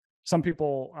some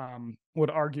people would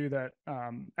argue that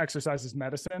exercise is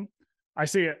medicine. I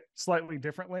see it slightly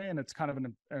differently, and it's kind of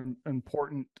an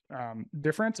important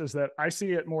difference, is that I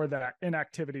see it more that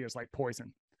inactivity is like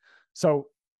poison. So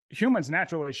humans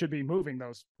naturally should be moving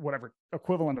those whatever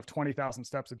equivalent of 20,000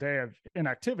 steps a day of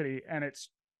inactivity. And it's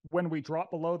when we drop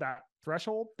below that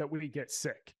threshold that we get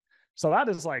sick. So that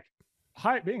is like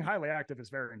being highly active is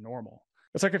very normal.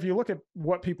 It's like if you look at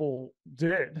what people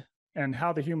did and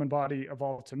how the human body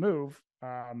evolved to move,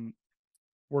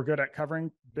 we're good at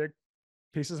covering big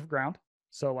pieces of ground.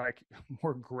 So like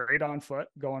we're great on foot,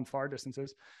 going far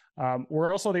distances.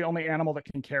 We're also the only animal that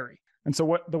can carry. And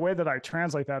so the way that I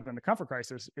translate that in the comfort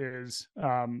crisis is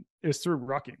through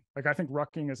rucking. Like I think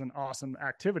rucking is an awesome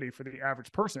activity for the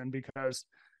average person because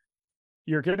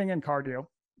you're getting in cardio,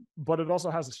 but it also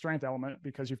has a strength element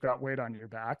because you've got weight on your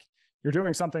back. You're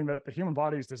doing something that the human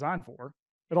body is designed for.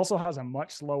 It also has a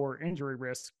much lower injury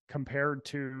risk compared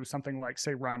to something like,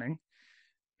 say, running.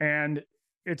 And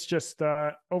it's just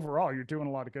overall, you're doing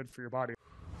a lot of good for your body.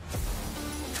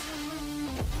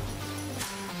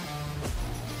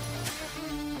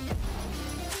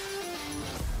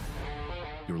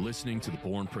 You're listening to the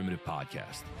Born Primitive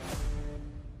podcast.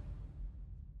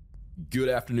 Good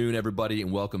afternoon, everybody,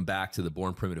 and welcome back to the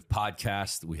Born Primitive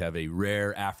podcast. We have a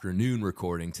rare afternoon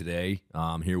recording today.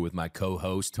 I'm here with my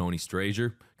co-host, Tony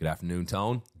Strazier. Good afternoon,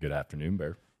 Tone. Good afternoon,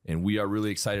 Bear. And we are really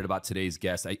excited about today's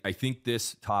guest. I think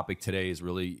this topic today is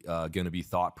really going to be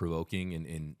thought-provoking,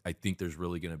 and I think there's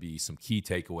really going to be some key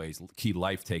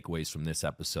life takeaways from this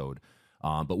episode.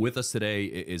 But with us today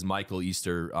is Michael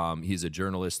Easter. He's a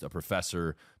journalist, a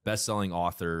professor, best-selling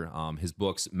author. His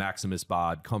books, Maximus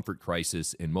Bod, Comfort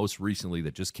Crisis, and most recently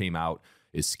that just came out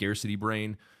is Scarcity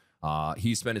Brain.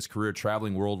 He spent his career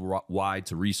traveling worldwide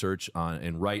to research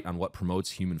and write on what promotes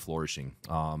human flourishing.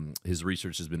 His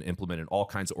research has been implemented in all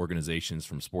kinds of organizations,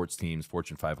 from sports teams,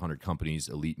 Fortune 500 companies,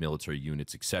 elite military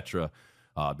units, etc.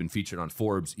 Been featured on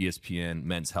Forbes, ESPN,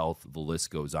 Men's Health, the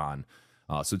list goes on.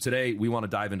 So today we want to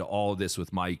dive into all of this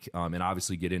with Mike and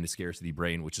obviously get into Scarcity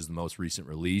Brain, which is the most recent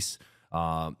release.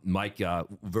 Mike,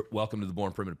 welcome to the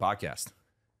Born Primitive podcast.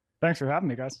 Thanks for having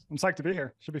me, guys. I'm psyched to be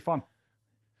here. Should be fun.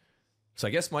 So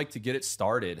I guess, Mike, to get it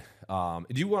started, do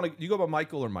you go by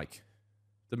Michael or Mike?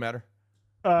 Doesn't matter?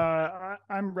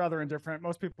 I'm rather indifferent.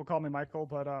 Most people call me Michael,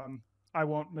 but I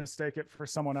won't mistake it for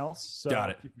someone else. So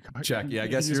got it. Check. Yeah, I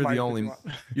guess you're the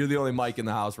only Mike in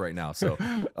the house right now. So,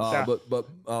 yeah.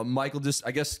 but Michael, just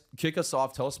I guess kick us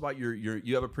off. Tell us about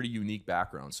you have a pretty unique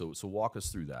background. So walk us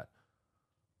through that.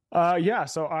 Yeah.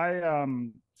 So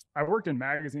I worked in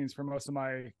magazines for most of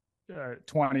my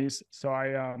 20s. So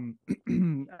I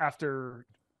after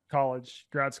college,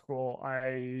 grad school,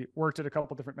 I worked at a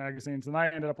couple different magazines, and I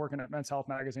ended up working at Men's Health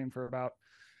magazine for about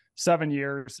 7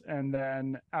 years. And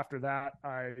then after that,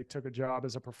 I took a job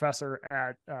as a professor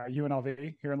at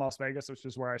UNLV here in Las Vegas, which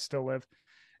is where I still live.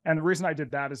 And the reason I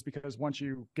did that is because once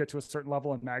you get to a certain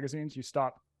level in magazines, you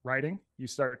stop writing. You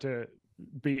start to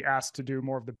be asked to do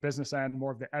more of the business end,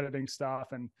 more of the editing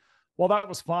stuff. And while that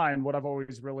was fine, what I've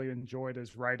always really enjoyed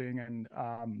is writing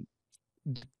and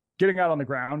getting out on the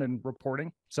ground and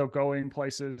reporting. So going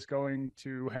places, going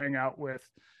to hang out with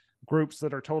groups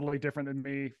that are totally different than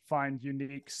me, find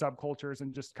unique subcultures,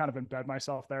 and just kind of embed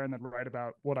myself there and then write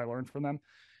about what I learned from them.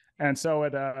 And so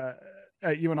at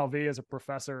UNLV as a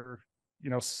professor,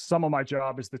 some of my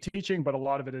job is the teaching, but a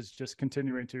lot of it is just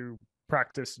continuing to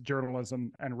practice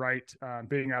journalism and write,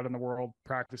 being out in the world,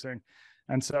 practicing.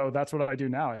 And so that's what I do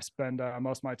now. I spend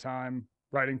most of my time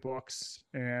writing books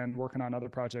and working on other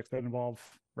projects that involve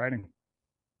writing.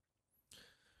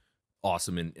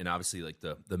 Awesome. And obviously, like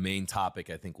the main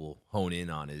topic I think we'll hone in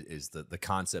on is the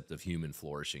concept of human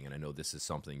flourishing. And I know this is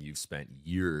something you've spent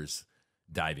years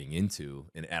diving into,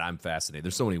 and I'm fascinated.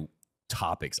 There's so many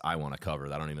topics I want to cover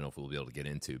that I don't even know if we'll be able to get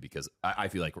into, because I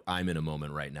feel like I'm in a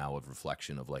moment right now of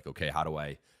reflection of like, okay, how do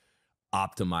I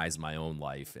optimize my own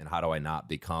life, and how do I not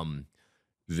become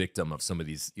victim of some of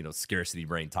these, scarcity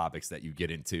brain topics that you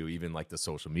get into? Even like the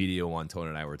social media one Tony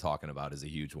and I were talking about is a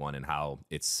huge one, and how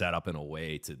it's set up in a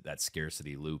way to that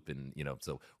scarcity loop. And,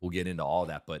 so we'll get into all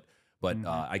that, but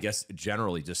I guess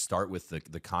generally just start with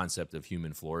the concept of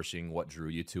human flourishing. What drew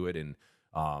you to it, and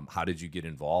how did you get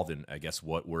involved? And I guess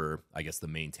what were, the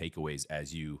main takeaways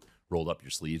as you rolled up your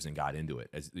sleeves and got into it,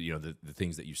 as the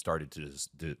things that you started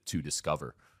to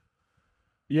discover?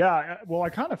 Yeah. Well, I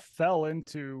kind of fell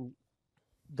into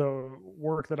the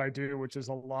work that I do, which is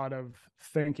a lot of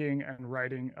thinking and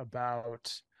writing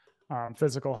about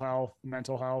physical health,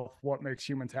 mental health, what makes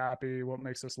humans happy, what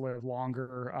makes us live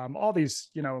longer, all these,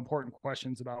 important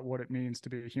questions about what it means to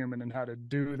be a human and how to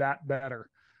do that better.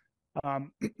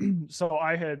 Um, so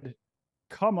I had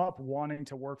come up wanting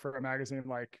to work for a magazine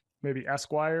like maybe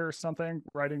Esquire or something,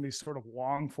 writing these sort of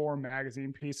long form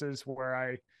magazine pieces where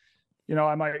I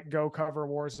might go cover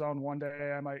Warzone one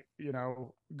day. I might,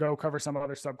 go cover some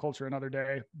other subculture another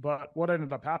day. But what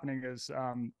ended up happening is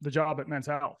the job at Men's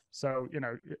Health. So,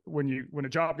 when a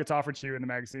job gets offered to you in the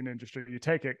magazine industry, you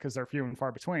take it because they're few and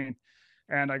far between.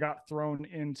 And I got thrown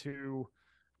into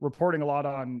reporting a lot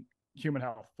on human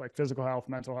health, like physical health,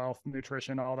 mental health,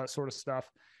 nutrition, all that sort of stuff.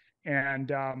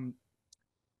 And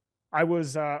I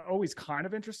was always kind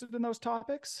of interested in those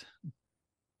topics.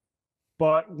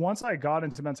 But once I got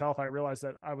into men's health, I realized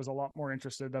that I was a lot more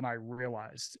interested than I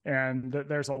realized, and that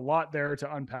there's a lot there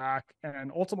to unpack,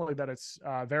 and ultimately that it's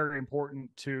very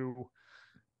important to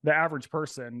the average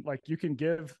person. Like, you can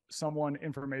give someone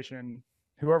information,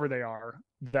 whoever they are,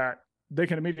 that they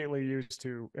can immediately use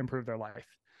to improve their life.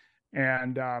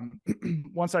 And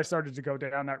once I started to go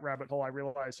down that rabbit hole, I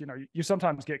realized, you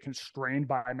sometimes get constrained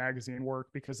by magazine work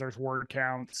because there's word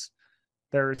counts.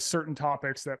 There's certain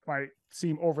topics that might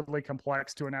seem overly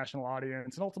complex to a national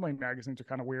audience. And ultimately, magazines are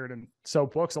kind of weird. And so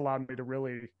books allowed me to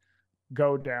really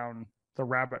go down the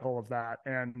rabbit hole of that.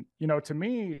 And, to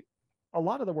me, a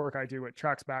lot of the work I do, it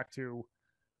tracks back to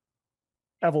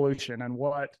evolution and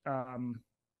what,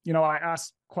 I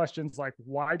ask questions like,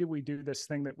 why do we do this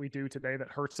thing that we do today that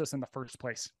hurts us in the first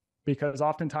place? Because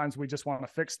oftentimes we just want to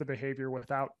fix the behavior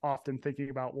without often thinking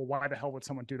about, well, why the hell would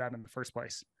someone do that in the first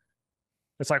place?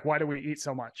 It's like, why do we eat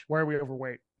so much? Why are we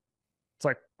overweight? It's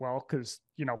like, well, because,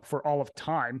 for all of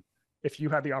time, if you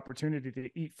had the opportunity to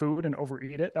eat food and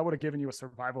overeat it, that would have given you a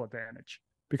survival advantage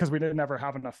because we didn't ever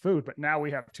have enough food. But now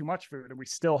we have too much food and we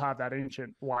still have that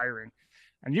ancient wiring.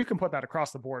 And you can put that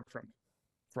across the board from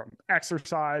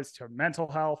exercise to mental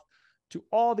health to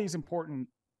all these important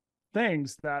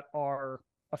things that are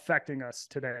affecting us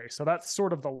today. So that's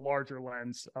sort of the larger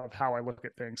lens of how I look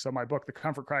at things. So my book, The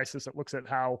Comfort Crisis, it looks at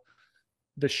how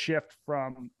the shift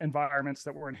from environments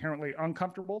that were inherently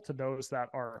uncomfortable to those that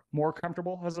are more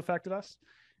comfortable has affected us.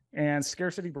 And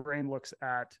Scarcity Brain looks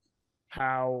at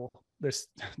how this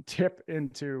tip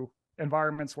into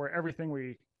environments where everything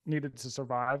we needed to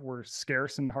survive were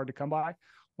scarce and hard to come by.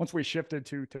 Once we shifted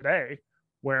to today,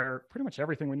 where pretty much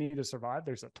everything we need to survive,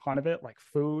 there's a ton of it, like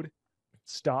food,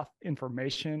 stuff,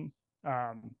 information,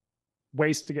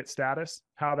 ways to get status,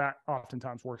 how that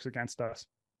oftentimes works against us.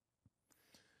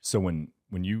 So when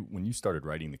you started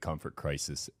writing The Comfort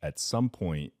Crisis, at some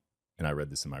point, and I read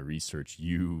this in my research,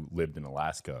 you lived in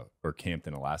Alaska or camped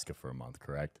in Alaska for a month,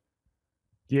 correct?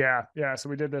 Yeah. So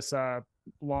we did this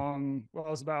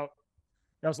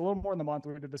it was a little more than a month.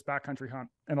 We did this backcountry hunt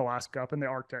in Alaska up in the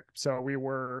Arctic. So we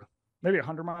were maybe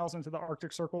 100 miles into the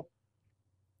Arctic Circle.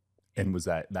 And was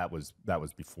that was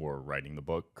before writing the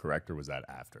book, correct? Or was that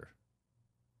after?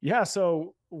 Yeah.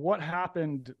 So what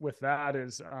happened with that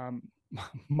is,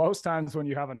 most times when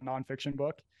you have a nonfiction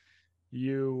book,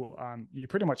 you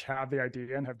pretty much have the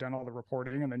idea and have done all the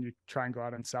reporting, and then you try and go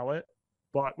out and sell it.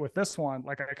 But with this one,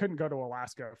 like, I couldn't go to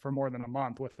Alaska for more than a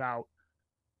month without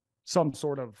some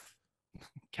sort of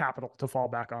capital to fall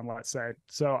back on, let's say.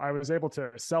 So I was able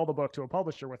to sell the book to a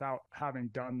publisher without having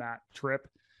done that trip.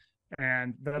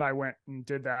 And then I went and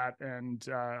did that and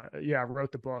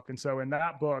wrote the book. And so in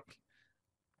that book,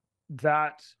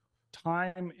 that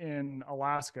time in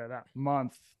Alaska, that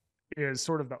month, is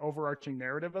sort of the overarching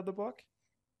narrative of the book.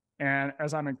 And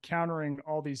as I'm encountering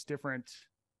all these different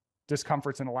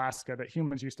discomforts in Alaska that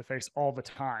humans used to face all the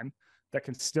time that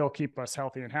can still keep us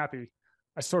healthy and happy,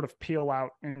 I sort of peel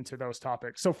out into those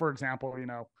topics. So for example,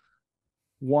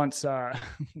 once at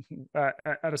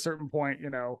a certain point,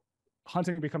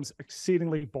 hunting becomes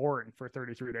exceedingly boring for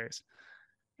 33 days.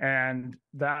 And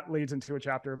that leads into a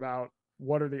chapter about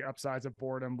what are the upsides of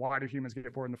boredom? Why do humans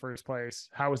get bored in the first place?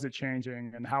 How is it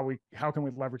changing? And how can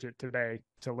we leverage it today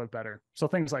to live better? So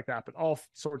things like that, but all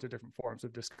sorts of different forms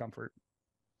of discomfort.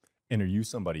 And are you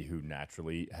somebody who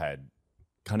naturally had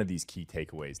kind of these key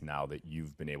takeaways now that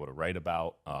you've been able to write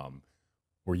about?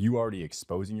 Were you already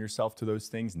exposing yourself to those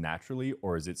things naturally?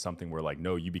 Or is it something where, like,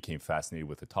 no, you became fascinated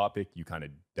with the topic, you kind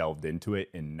of delved into it,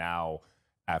 and now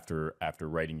after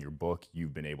writing your book,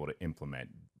 you've been able to implement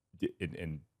it?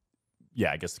 And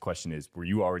yeah, I guess the question is, were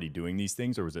you already doing these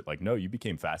things, or was it like, no, you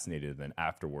became fascinated, and then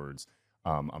afterwards,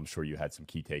 I'm sure you had some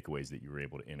key takeaways that you were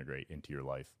able to integrate into your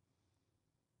life?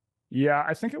 Yeah,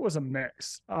 I think it was a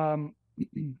mix. So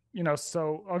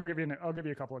I'll give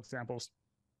you a couple examples.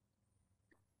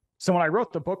 So when I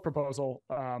wrote the book proposal,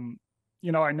 I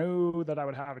knew that I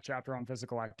would have a chapter on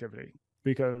physical activity,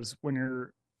 because when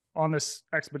you're on this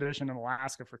expedition in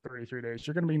Alaska for 33 days,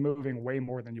 you're going to be moving way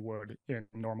more than you would in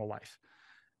normal life.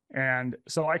 And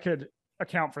so I could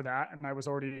account for that. And I was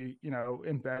already,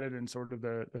 embedded in sort of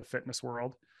the fitness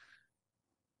world.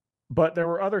 But there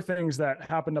were other things that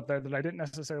happened up there that I didn't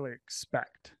necessarily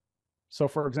expect. So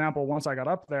for example, once I got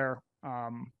up there,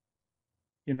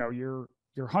 you're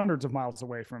hundreds of miles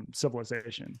away from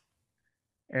civilization.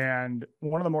 And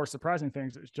one of the more surprising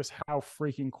things is just how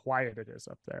freaking quiet it is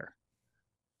up there.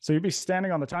 So you'd be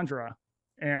standing on the tundra,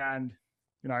 and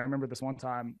I remember this one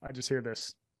time I just hear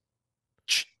this,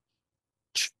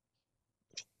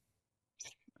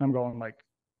 and I'm going like,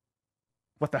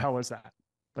 what the hell is that?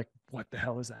 Like, what the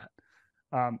hell is that?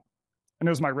 And it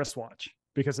was my wristwatch,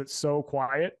 because it's so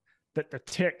quiet that the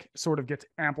tick sort of gets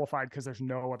amplified because there's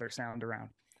no other sound around.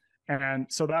 And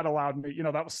so that allowed me,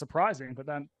 that was surprising, but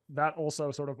then that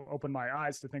also sort of opened my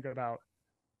eyes to think about,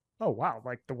 oh, wow,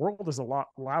 like the world is a lot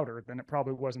louder than it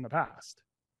probably was in the past.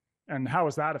 And how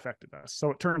has that affected us?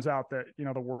 So it turns out that,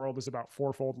 the world is about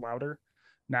fourfold louder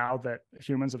now that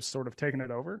humans have sort of taken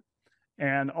it over.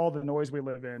 And all the noise we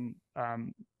live in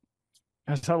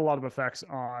has had a lot of effects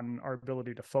on our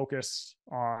ability to focus,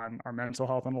 on our mental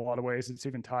health in a lot of ways. It's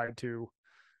even tied to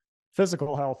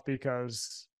physical health,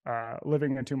 because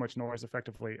living in too much noise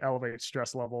effectively elevates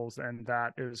stress levels. And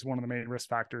that is one of the main risk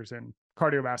factors in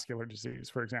cardiovascular disease,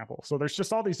 for example. So there's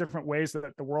just all these different ways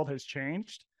that the world has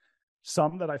changed,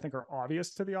 some that I think are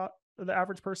obvious to the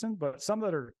average person, but some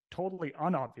that are totally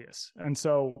unobvious. And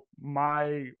so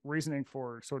my reasoning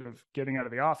for sort of getting out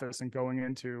of the office and going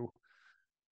into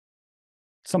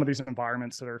some of these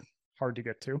environments that are hard to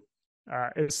get to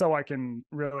is so I can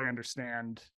really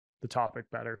understand the topic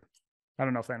better. I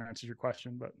don't know if that answers your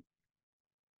question, but.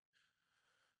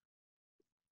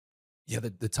 Yeah,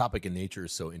 the topic of nature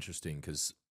is so interesting,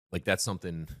 because like that's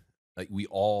something like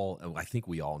I think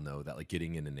we all know that like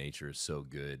getting into nature is so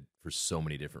good for so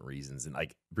many different reasons. And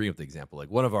like bring up the example,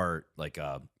 like one of our like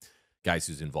guys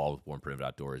who's involved with Born Primitive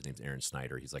Outdoors, his name's Aaron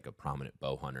Snyder. He's like a prominent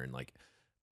bow hunter, and like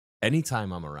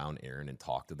anytime I'm around Aaron and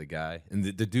talk to the guy, and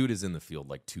the dude is in the field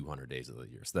like 200 days of the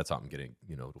year. So that's how I'm getting,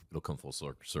 it'll come full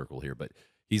circle here. But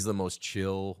he's the most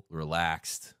chill,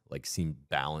 relaxed, like seem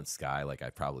balanced guy like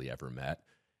I've probably ever met.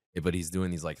 But he's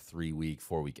doing these like 3-week,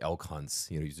 4-week elk hunts.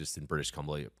 He's just in British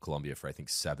Columbia for I think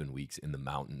 7 weeks in the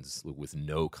mountains with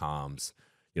no comms.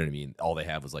 You know what I mean? All they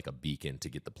have was like a beacon to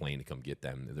get the plane to come get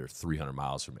them. They're 300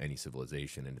 miles from any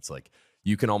civilization. And it's like,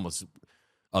 you can almost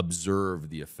observe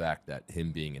the effect that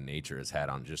him being in nature has had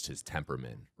on just his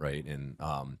temperament, right? And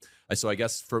so I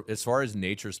guess for as far as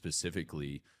nature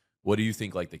specifically, what do you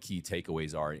think like the key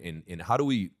takeaways are, and how do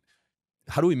we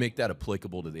make that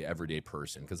applicable to the everyday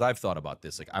person? Because I've thought about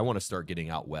this, like I want to start getting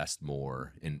out west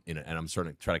more, and I'm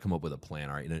starting to try to come up with a plan.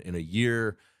 All right, in a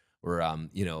year where I'm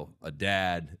a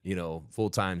dad,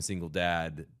 full-time single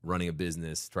dad running a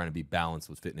business, trying to be balanced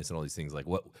with fitness and all these things, like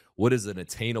what is an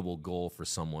attainable goal for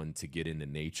someone to get into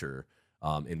nature,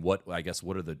 and what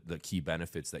are the key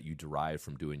benefits that you derive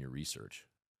from doing your research?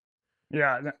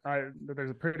 Yeah, there's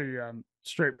a pretty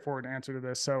straightforward answer to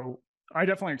this. So I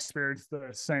definitely experienced the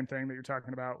same thing that you're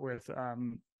talking about with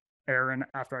Aaron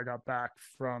after I got back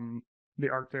from the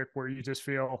Arctic, where you just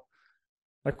feel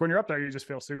like when you're up there, you just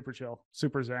feel super chill,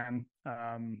 super zen.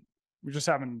 You're just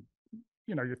having,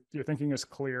 your thinking is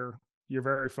clear. You're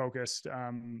very focused.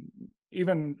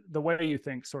 Even the way you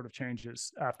think sort of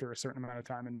changes after a certain amount of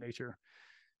time in nature.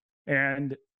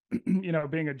 And,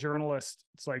 being a journalist,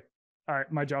 it's like,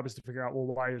 my job is to figure out, well,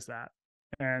 why is that?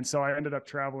 And so I ended up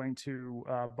traveling to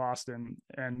Boston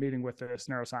and meeting with this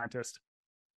neuroscientist.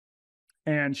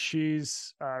 And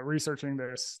she's researching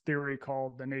this theory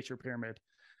called the nature pyramid.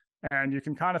 And you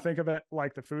can kind of think of it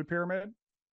like the food pyramid,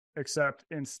 except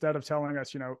instead of telling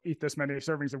us, eat this many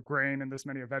servings of grain and this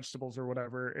many of vegetables or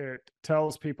whatever, it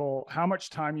tells people how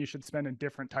much time you should spend in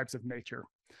different types of nature.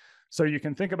 So you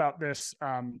can think about this.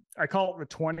 I call it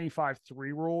the 25-3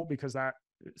 rule, because that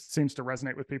seems to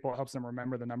resonate with people. It helps them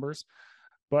remember the numbers.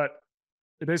 But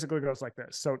it basically goes like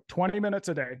this. So 20 minutes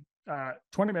a day,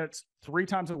 20 minutes, 3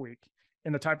 times a week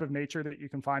in the type of nature that you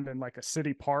can find in like a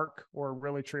city park or a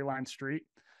really tree-lined street,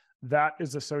 that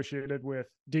is associated with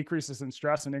decreases in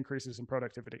stress and increases in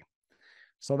productivity.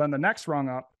 So then the next rung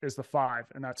up is the 5,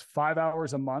 and that's 5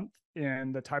 hours a month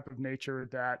in the type of nature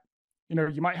that,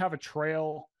 you might have a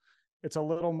trail. It's a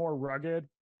little more rugged,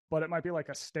 but it might be like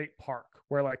a state park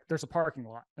where like there's a parking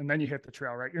lot and then you hit the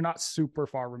trail, right? You're not super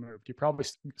far removed. You probably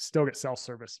still get cell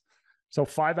service. So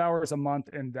 5 hours a month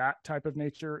in that type of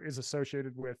nature is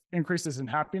associated with increases in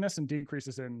happiness and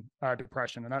decreases in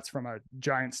depression. And that's from a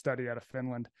giant study out of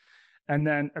Finland. And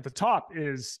then at the top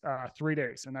is 3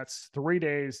 days, and that's 3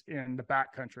 days in the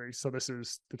backcountry. So this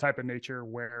is the type of nature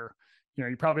where,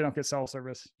 you probably don't get cell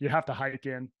service. You have to hike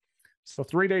in. So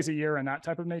 3 days a year in that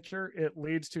type of nature, it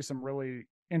leads to some really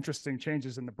interesting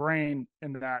changes in the brain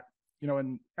in that,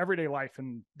 in everyday life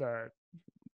in the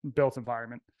built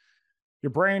environment, your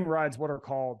brain rides what are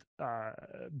called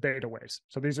beta waves.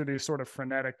 So these are these sort of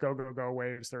frenetic go, go, go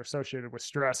waves. They're associated with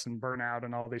stress and burnout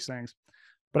and all these things.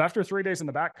 But after 3 days in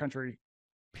the backcountry,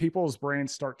 people's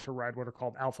brains start to ride what are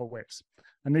called alpha waves.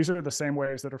 And these are the same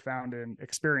waves that are found in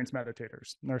experienced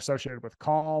meditators. And they're associated with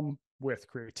calm, with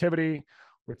creativity,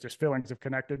 with just feelings of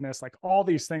connectedness, like all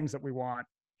these things that we want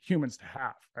humans to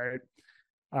have, right?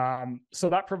 So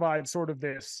that provides sort of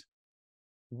this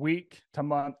week to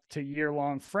month to year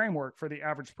long framework for the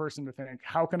average person to think,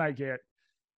 how can I get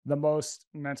the most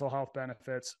mental health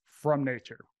benefits from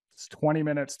nature? It's 20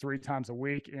 minutes 3 times a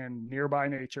week in nearby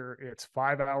nature. It's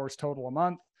 5 hours total a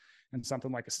month in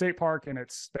something like a state park. And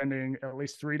it's spending at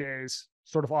least 3 days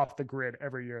sort of off the grid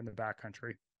every year in the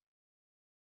backcountry.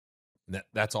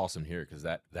 That's awesome here, because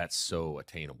that's so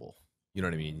attainable. You know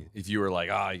what I mean? If you were like,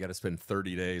 you got to spend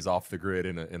 30 days off the grid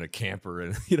in a camper,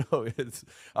 and it's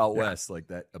out west like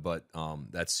that, but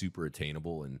that's super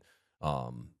attainable, and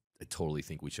I totally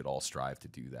think we should all strive to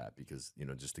do that, because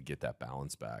just to get that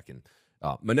balance back. And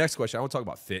my next question, I want to talk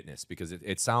about fitness, because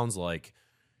it sounds like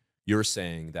you're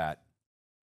saying that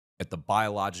at the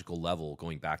biological level,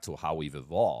 going back to how we've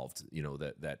evolved,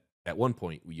 that at one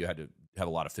point you had to have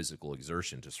a lot of physical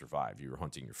exertion to survive. You were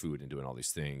hunting your food and doing all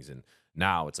these things. And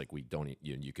now it's like we don't,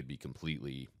 you could be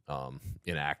completely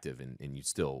inactive and you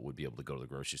still would be able to go to the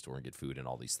grocery store and get food and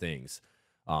all these things.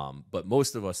 But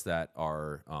most of us that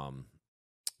are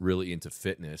really into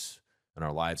fitness and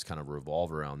our lives kind of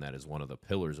revolve around that as one of the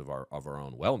pillars of our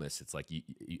own wellness. It's like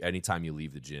anytime you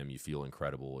leave the gym, you feel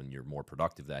incredible and you're more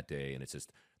productive that day. And it's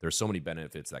just, there's so many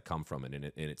benefits that come from it. And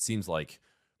it seems like,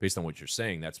 based on what you're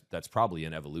saying, that's probably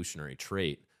an evolutionary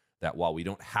trait, that while we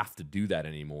don't have to do that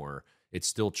anymore, it's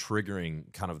still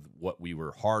triggering kind of what we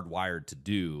were hardwired to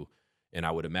do. And I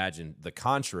would imagine the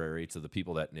contrary to the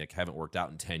people that, Nick, haven't worked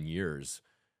out in 10 years,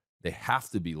 they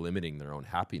have to be limiting their own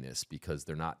happiness because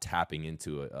they're not tapping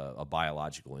into a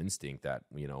biological instinct that,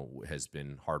 has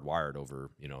been hardwired over,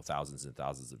 thousands and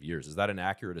thousands of years. Is that an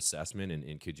accurate assessment?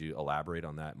 And could you elaborate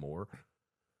on that more?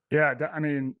 Yeah, I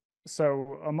mean,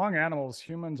 so among animals,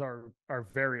 humans are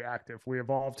very active. We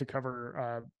evolved to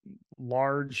cover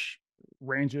large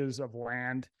ranges of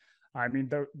land. I mean,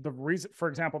 the reason, for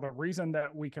example, the reason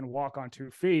that we can walk on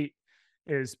 2 feet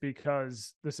is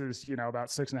because this is, about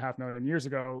 6.5 million years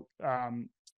ago.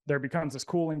 There becomes this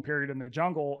cooling period in the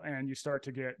jungle, and you start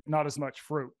to get not as much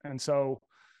fruit. And so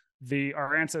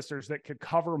our ancestors that could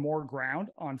cover more ground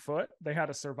on foot, they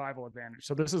had a survival advantage.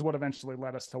 So this is what eventually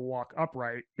led us to walk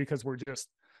upright, because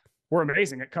we're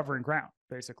amazing at covering ground,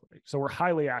 basically. So we're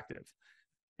highly active.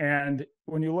 And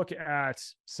when you look at,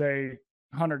 say,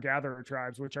 hunter-gatherer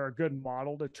tribes, which are a good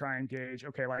model to try and gauge,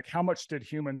 okay, like how much did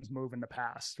humans move in the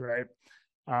past, right?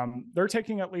 They're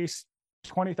taking at least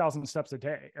 20,000 steps a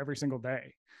day, every single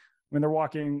day. When they're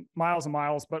walking miles and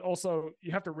miles, but also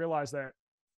you have to realize that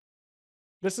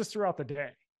this is throughout the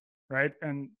day, right?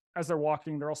 And as they're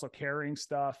walking, they're also carrying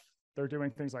stuff. They're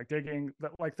doing things like digging,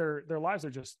 but like their lives are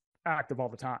just active all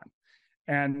the time.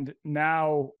 And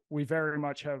now we very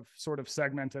much have sort of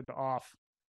segmented off,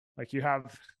 like you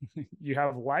have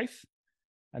life,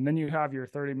 and then you have your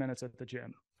 30 minutes at the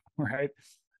gym, right?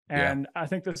 And I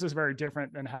think this is very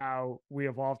different than how we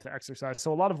evolved to exercise.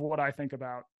 So a lot of what I think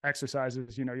about exercise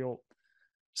is,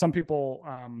 some people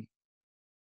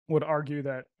would argue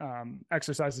that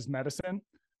exercise is medicine.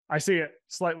 I see it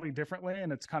slightly differently,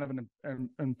 and it's kind of an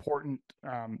important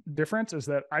difference, is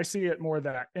that I see it more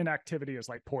that inactivity is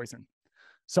like poison.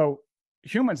 So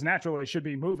humans naturally should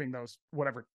be moving those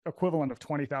whatever equivalent of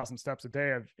 20,000 steps a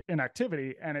day of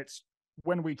inactivity. And it's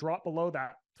when we drop below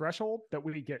that threshold that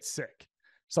we get sick.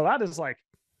 So that is like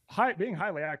being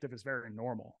highly active is very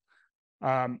normal.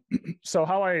 So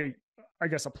how I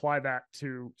guess apply that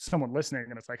to someone listening,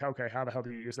 and it's like, okay, how the hell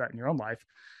do you use that in your own life?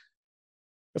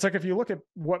 It's like, if you look at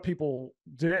what people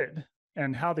did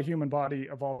and how the human body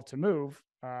evolved to move,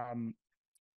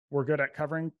 we're good at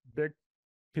covering big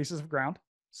pieces of ground.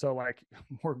 So like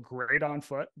we're great on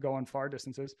foot, going far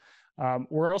distances.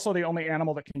 We're also the only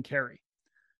animal that can carry.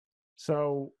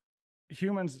 So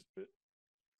humans,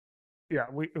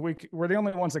 we're the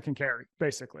only ones that can carry,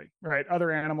 basically, right?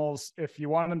 Other animals, if you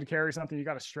want them to carry something, you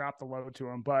got to strap the load to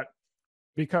them. But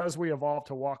because we evolved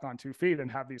to walk on 2 feet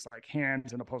and have these like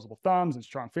hands and opposable thumbs and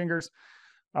strong fingers,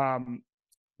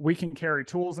 we can carry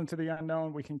tools into the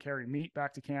unknown. We can carry meat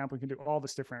back to camp. We can do all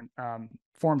this different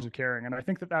forms of carrying. And I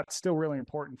think that that's still really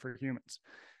important for humans.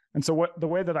 And so the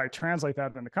way that I translate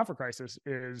that in the comfort crisis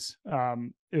is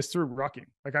through rucking.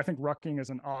 Like, I think rucking is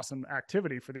an awesome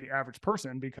activity for the average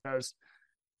person because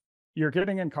you're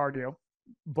getting in cardio,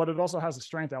 but it also has a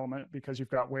strength element because you've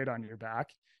got weight on your back.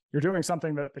 You're doing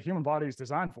something that the human body is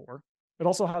designed for. It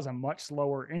also has a much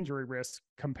lower injury risk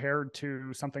compared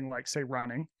to something like, say,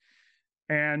 running.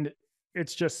 And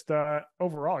it's just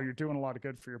overall, you're doing a lot of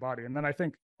good for your body. And then I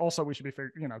think also we should be,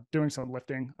 doing some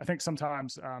lifting. I think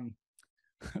sometimes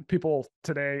people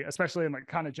today, especially in like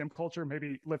kind of gym culture,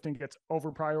 maybe lifting gets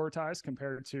over prioritized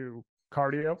compared to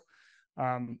cardio.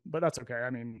 But that's okay.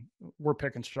 I mean, we're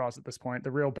picking straws at this point.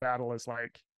 The real battle is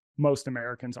like most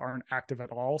Americans aren't active at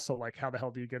all. So like, how the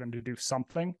hell do you get them to do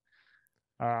something?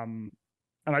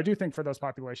 And I do think for those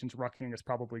populations, rucking is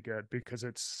probably good because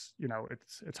it's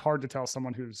hard to tell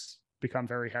someone who's become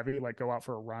very heavy, like, go out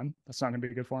for a run. That's not going to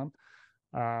be good for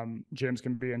them. Gyms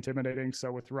can be intimidating.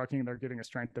 So with rucking, they're getting a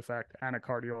strength effect and a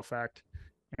cardio effect,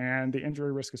 and the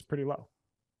injury risk is pretty low.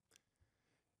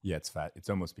 Yeah, it's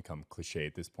almost become cliche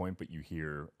at this point, but you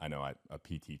hear, I know a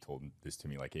PT told this to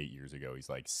me like 8 years ago. He's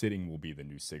like, sitting will be the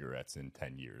new cigarettes in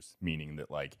 10 years, meaning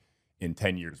that like in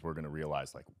 10 years, we're going to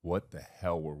realize like, what the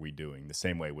hell were we doing? The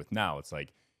same way with now, it's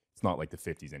like, it's not like the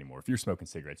 50s anymore. If you're smoking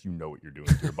cigarettes, you know what you're doing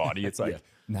to your body. It's like,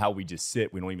 now we just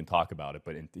sit, we don't even talk about it.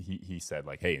 But he said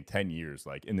like, hey, in 10 years,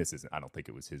 like, and this isn't, I don't think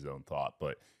it was his own thought,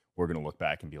 but we're going to look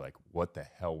back and be like, what the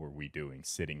hell were we doing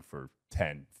sitting for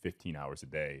 10, 15 hours a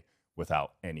day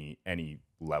without any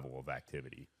level of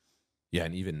activity? Yeah,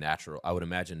 and even I would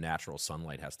imagine natural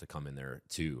sunlight has to come in there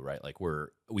too, right? Like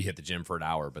we hit the gym for an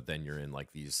hour, but then you're in like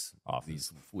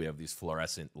we have these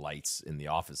fluorescent lights in the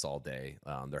office all day.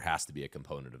 There has to be a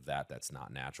component of that's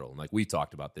not natural. And like we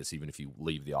talked about this, even if you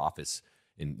leave the office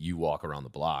and you walk around the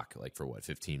block like for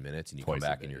 15 minutes and you come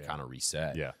back and you're kind of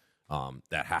reset. Yeah.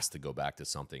 That has to go back to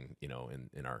something,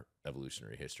 in our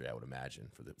evolutionary history, I would imagine,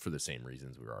 for the same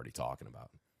reasons we were already talking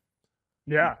about.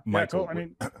 Yeah, Michael, cool. I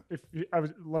mean,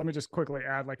 let me just quickly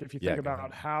add, like, if you think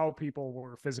about how people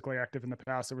were physically active in the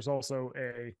past, there's also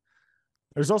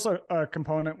a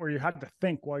component where you had to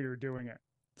think while you're doing it.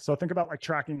 So think about like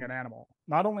tracking an animal.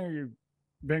 Not only are you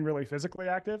being really physically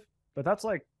active, but that's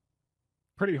like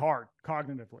pretty hard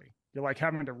cognitively. You're like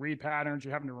having to read patterns.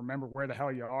 You're having to remember where the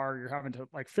hell you are. You're having to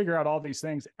like figure out all these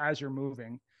things as you're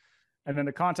moving. And in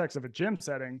the context of a gym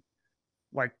setting,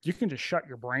 like, you can just shut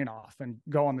your brain off and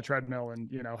go on the treadmill and,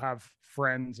 have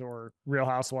Friends or Real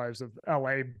Housewives of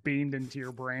LA beamed into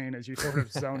your brain as you sort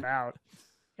of zone out.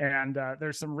 And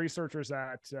there's some researchers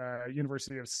at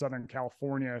University of Southern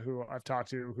California who I've talked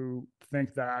to who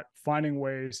think that finding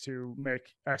ways to make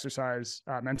exercise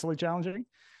mentally challenging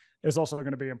is also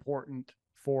going to be important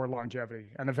for longevity.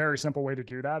 And a very simple way to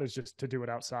do that is just to do it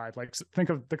outside. Like,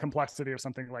 think of the complexity of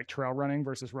something like trail running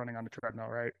versus running on a treadmill,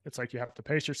 right? It's like you have to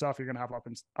pace yourself. You're going to have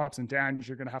ups and downs.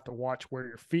 You're going to have to watch where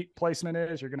your feet placement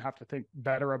is. You're going to have to think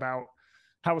better about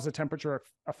how is the temperature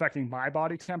affecting my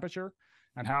body temperature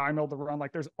and how I'm able to run.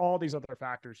 Like, there's all these other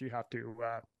factors you have to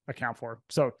account for.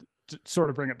 So to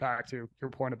sort of bring it back to your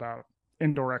point about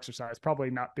indoor exercise probably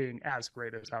not being as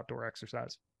great as outdoor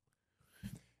exercise.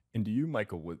 And do you,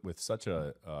 Michael, with such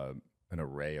an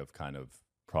array of kind of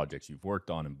projects you've worked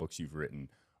on and books you've written,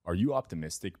 are you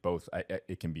optimistic? Both,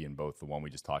 it can be in both the one we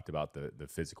just talked about, the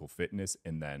physical fitness,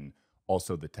 and then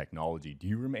also the technology. Do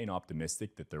you remain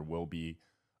optimistic that there will be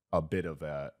a bit of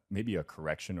maybe a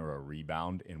correction or a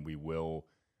rebound, and we will,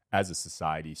 as a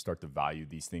society, start to value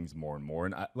these things more and more?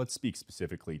 And let's speak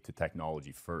specifically to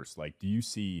technology first. Like, do you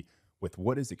see, with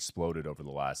what has exploded over the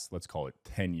last, let's call it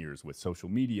 10 years with social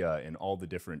media and all the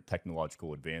different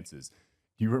technological advances,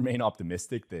 do you remain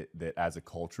optimistic that as a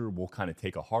culture, we'll kind of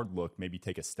take a hard look, maybe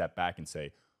take a step back and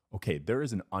say, okay, there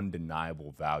is an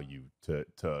undeniable value to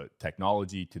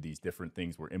technology, to these different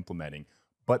things we're implementing,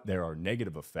 but there are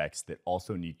negative effects that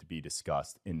also need to be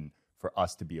discussed and for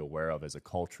us to be aware of as a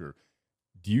culture.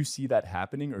 Do you see that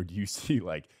happening, or do you see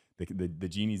like the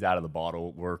genie's out of the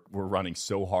bottle? We're running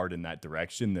so hard in that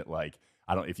direction that, like,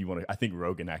 I think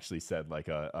Rogan actually said like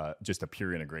just a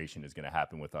pure integration is going to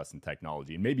happen with us in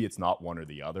technology, and maybe it's not one or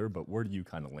the other, but where do you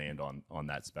kind of land on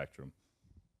that spectrum?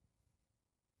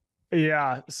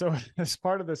 Yeah. So as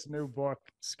part of this new book,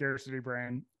 Scarcity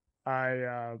Brain,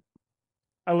 I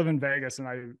live in Vegas,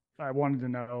 and I wanted to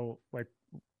know, like,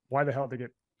 why the hell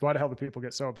do people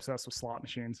get so obsessed with slot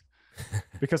machines?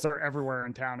 Because they're everywhere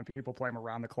in town and people play them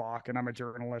around the clock. And I'm a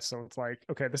journalist, so it's like,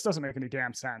 okay, this doesn't make any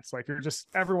damn sense. Like,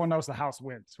 everyone knows the house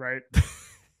wins, right?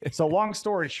 So long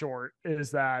story short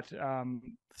is that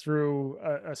through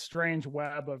a strange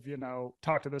web of,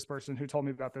 talk to this person who told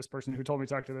me about this person, who told me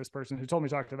talk to this person, who told me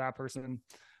talk to that person,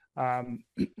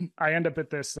 I end up at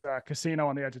this casino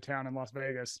on the edge of town in Las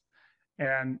Vegas,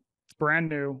 and it's brand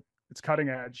new, it's cutting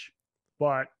edge,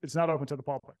 but it's not open to the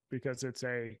public because it's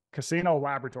a casino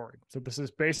laboratory. So this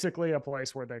is basically a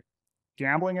place where the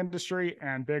gambling industry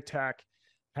and big tech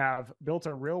have built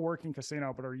a real working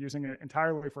casino, but are using it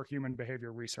entirely for human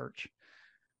behavior research.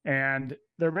 And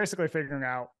they're basically figuring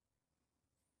out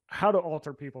how to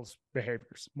alter people's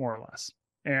behaviors, more or less.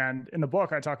 And in the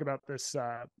book, I talk about this,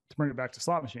 to bring it back to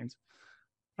slot machines,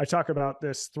 I talk about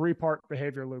this 3-part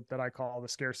behavior loop that I call the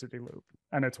scarcity loop.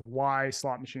 And it's why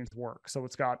slot machines work. So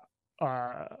it's got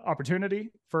opportunity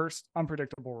first,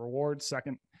 unpredictable rewards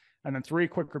second, and then 3,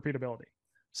 quick repeatability.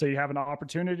 So you have an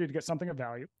opportunity to get something of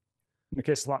value. In the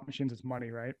case of slot machines, it's money,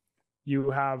 right?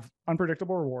 You have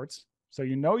unpredictable rewards. So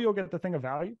you know you'll get the thing of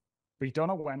value, but you don't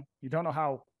know when. You don't know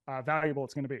how valuable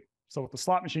it's going to be. So with the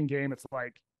slot machine game, it's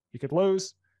like you could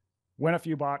lose, win a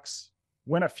few bucks,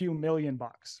 win a few million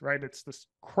bucks, right? It's this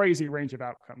crazy range of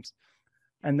outcomes.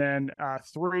 And then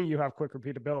 3, you have quick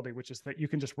repeatability, which is that you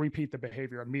can just repeat the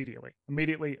behavior immediately.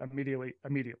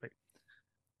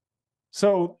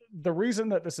 So the reason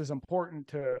that this is important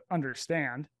to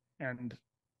understand, and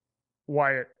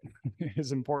why it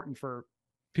is important for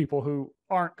people who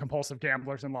aren't compulsive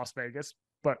gamblers in Las Vegas,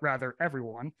 but rather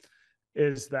everyone,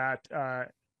 is that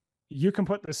you can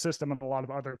put this system in a lot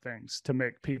of other things to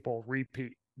make people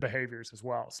repeat behaviors as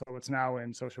well. So it's now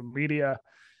in social media,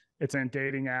 it's in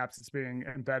dating apps, it's being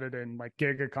embedded in like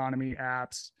gig economy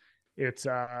apps. It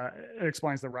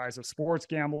explains the rise of sports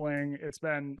gambling. It's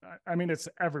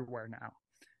everywhere now.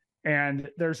 And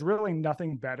there's really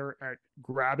nothing better at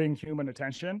grabbing human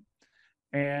attention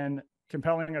and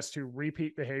compelling us to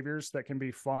repeat behaviors that can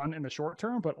be fun in the short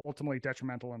term, but ultimately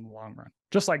detrimental in the long run.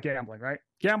 Just like gambling, right?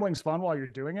 Gambling's fun while you're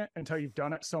doing it until you've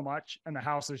done it so much and the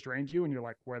house has drained you and you're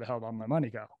like, where the hell did all my money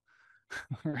go?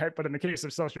 Right? But in the case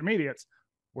of social media, it's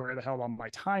where the hell did all my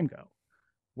time go?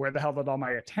 Where the hell did all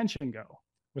my attention go?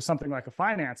 With something like a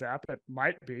finance app, it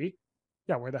might be,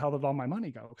 yeah, where the hell did all my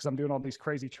money go? Because I'm doing all these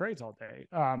crazy trades all day.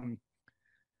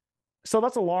 So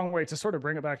that's a long way to sort of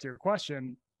bring it back to your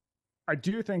question. I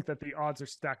do think that the odds are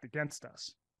stacked against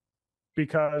us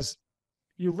because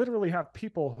you literally have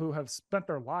people who have spent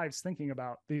their lives thinking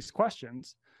about these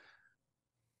questions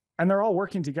and they're all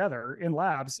working together in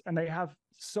labs and they have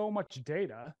so much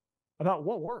data about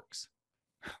what works,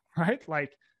 right?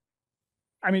 Like,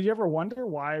 I mean, you ever wonder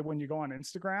why when you go on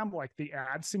Instagram, like the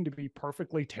ads seem to be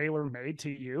perfectly tailor-made to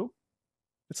you?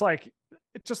 It's like,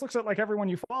 it just looks at like everyone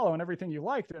you follow and everything you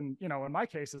liked. And, you know, in my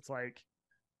case, it's like,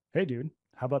 hey, dude,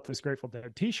 how about this Grateful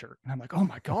Dead t-shirt? And I'm like, oh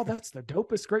my God, that's the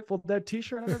dopest Grateful Dead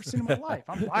t-shirt I've ever seen in my life.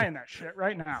 I'm buying that shit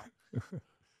right now.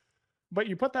 But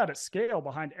you put that at scale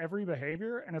behind every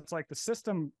behavior, and it's like the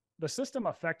system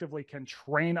effectively can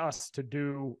train us to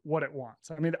do what it wants.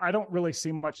 I mean, I don't really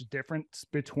see much difference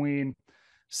between,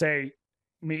 say,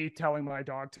 me telling my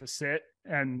dog to sit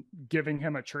and giving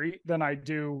him a treat than I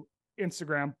do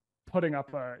Instagram putting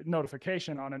up a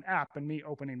notification on an app and me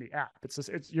opening the app. It's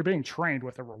you're being trained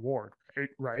with a reward,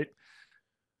 right?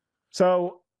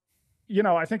 So, you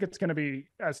know, I think it's going to be,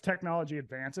 as technology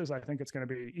advances, I think it's going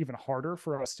to be even harder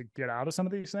for us to get out of some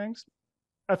of these things.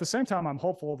 At the same time, I'm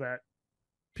hopeful that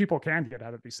people can get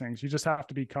out of these things. You just have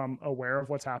to become aware of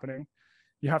what's happening.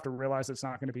 You have to realize it's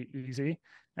not going to be easy,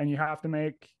 and you have to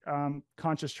make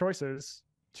conscious choices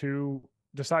to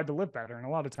decide to live better. And a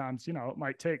lot of times, you know, it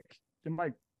might take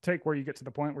where you get to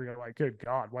the point where you're like, good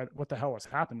God, what the hell has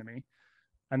happened to me?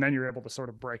 And then you're able to sort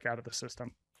of break out of the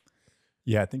system.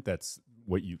 Yeah, I think that's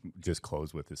what you just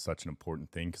closed with is such an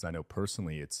important thing. Because I know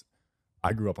personally,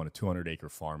 I grew up on a 200-acre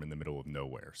farm in the middle of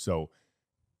nowhere. So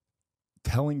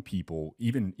telling people,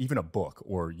 even a book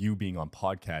or you being on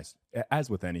podcasts, as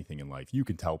with anything in life, you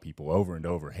can tell people over and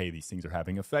over, hey, these things are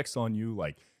having effects on you.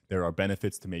 Like, there are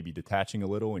benefits to maybe detaching a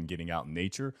little and getting out in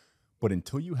nature. But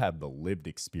until you have the lived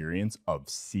experience of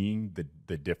seeing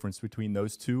the difference between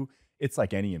those two, it's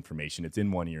like any information. It's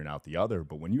in one ear and out the other.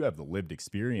 But when you have the lived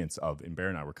experience of, and Bear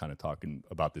and I were kind of talking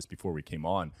about this before we came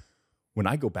on, when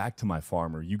I go back to my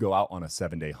farm, or you go out on a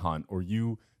 7-day hunt, or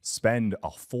you spend a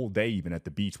full day even at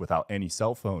the beach without any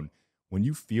cell phone, when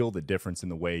you feel the difference in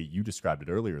the way you described it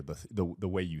earlier, the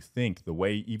way you think, the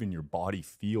way even your body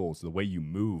feels, the way you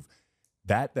move,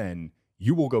 that then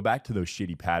you will go back to those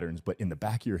shitty patterns, but in the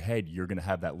back of your head, you're going to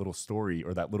have that little story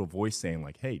or that little voice saying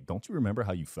like, hey, don't you remember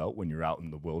how you felt when you're out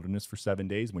in the wilderness for 7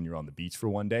 days, when you're on the beach for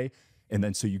 1 day? And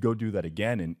then so you go do that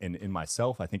again. And in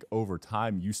myself, I think over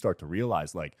time, you start to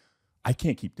realize like, I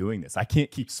can't keep doing this. I can't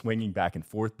keep swinging back and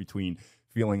forth between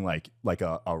feeling like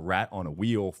a rat on a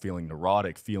wheel, feeling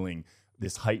neurotic, feeling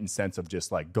this heightened sense of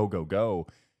just like, go, go, go.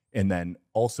 And then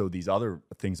also these other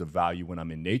things of value when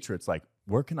I'm in nature, it's like,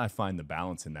 where can I find the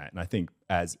balance in that? And I think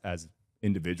as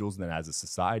individuals and then as a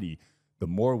society, the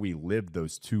more we live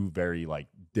those two very like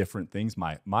different things,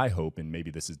 my hope, and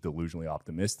maybe this is delusionally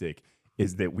optimistic,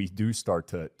 is that we do start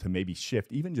to maybe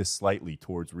shift even just slightly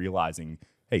towards realizing,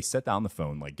 hey, set down the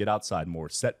phone, like get outside more,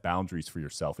 set boundaries for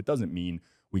yourself. It doesn't mean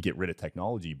we get rid of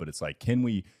technology, but it's like, can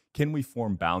we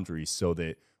form boundaries so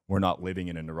that we're not living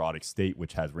in a neurotic state,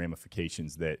 which has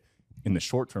ramifications that in the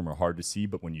short term are hard to see,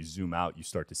 but when you zoom out, you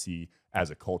start to see as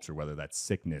a culture, whether that's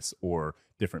sickness or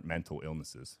different mental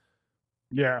illnesses.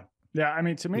 Yeah. Yeah. I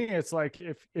mean, to me, it's like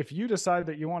if you decide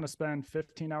that you want to spend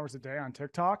 15 hours a day on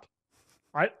TikTok,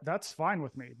 that's fine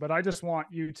with me, but I just want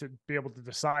you to be able to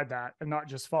decide that and not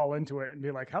just fall into it and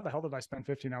be like, how the hell did I spend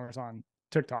 15 hours on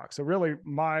TikTok? So really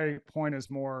my point is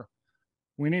more,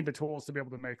 we need the tools to be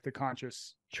able to make the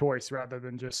conscious choice rather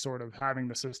than just sort of having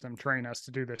the system train us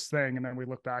to do this thing. And then we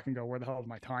look back and go, where the hell is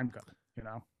my time going? You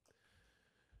know?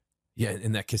 Yeah,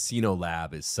 and that casino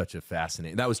lab is such a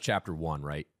fascinating. That was chapter 1,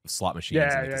 right? Slot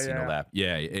machines in the casino lab.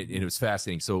 Yeah, it was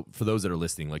fascinating. So for those that are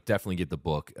listening, like definitely get the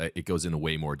book. It goes into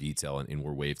way more detail, and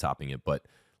we're wave topping it. But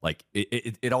like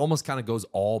it almost kind of goes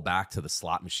all back to the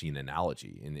slot machine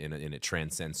analogy, and it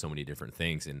transcends so many different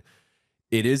things. And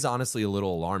it is honestly a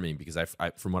little alarming because I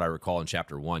from what I recall in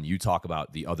chapter 1, you talk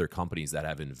about the other companies that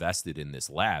have invested in this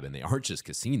lab, and they aren't just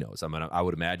casinos. I mean, I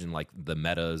would imagine like the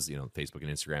Metas, Facebook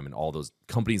and Instagram and all those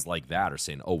companies like that are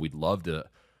saying, oh, we'd love to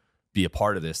be a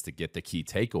part of this to get the key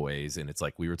takeaways. And it's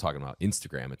like, we were talking about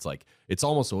Instagram. It's like, it's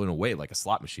almost in a way like a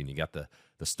slot machine. You got the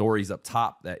stories up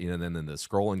top that, then the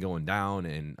scrolling going down,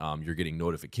 and you're getting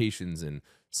notifications, and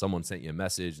someone sent you a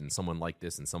message, and someone liked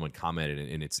this, and someone commented,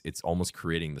 and it's almost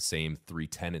creating the same 3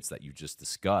 tenets that you just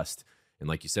discussed. And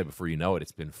like you said, before you know it,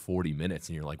 it's been 40 minutes,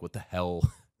 and you're like, what the hell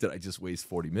did I just waste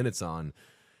 40 minutes on?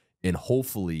 And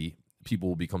hopefully people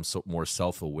will become more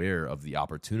self-aware of the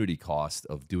opportunity cost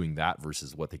of doing that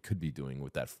versus what they could be doing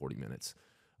with that 40 minutes.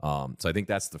 So I think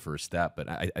that's the first step. But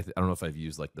I don't know if I've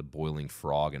used like the boiling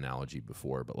frog analogy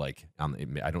before, but like I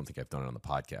don't think I've done it on the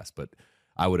podcast, but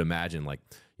I would imagine like,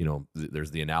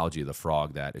 there's the analogy of the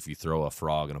frog that if you throw a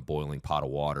frog in a boiling pot of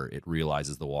water, it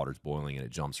realizes the water's boiling and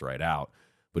it jumps right out.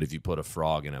 But if you put a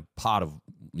frog in a pot of,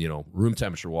 room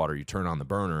temperature water, you turn on the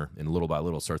burner and little by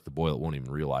little it starts to boil, it won't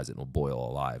even realize it and it'll boil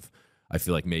alive. I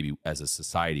feel like maybe as a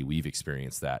society, we've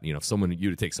experienced that. If you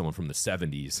to take someone from the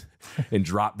 70s and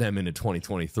drop them into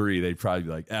 2023, they'd probably be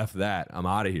like, F that, I'm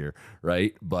out of here,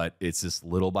 right? But it's just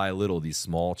little by little, these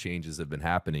small changes have been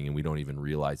happening, and we don't even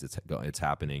realize it's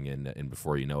happening. And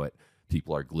before you know it,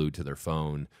 people are glued to their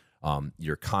phone.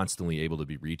 You're constantly able to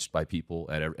be reached by people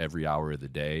at every hour of the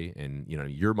day. And,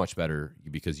 you're much better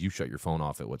because you shut your phone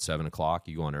off at 7 o'clock,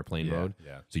 you go on airplane mode.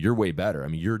 Yeah. So you're way better. I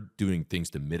mean, you're doing things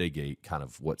to mitigate kind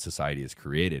of what society has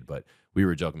created. But we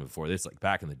were joking before this, like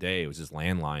back in the day, it was just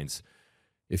landlines.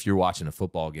 If you're watching a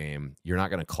football game, you're not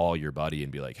going to call your buddy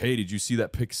and be like, hey, did you see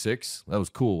that pick six? That was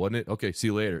cool, wasn't it? Okay, see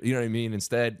you later. You know what I mean?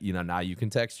 Instead, now you can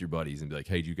text your buddies and be like,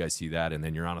 hey, did you guys see that? And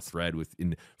then you're on a thread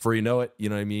before you know it, you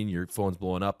know what I mean? Your phone's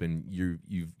blowing up and you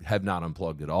have not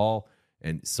unplugged at all.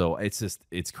 And so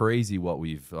it's crazy what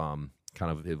we've kind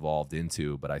of evolved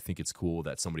into. But I think it's cool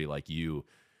that somebody like you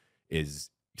is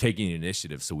taking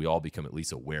initiative so we all become at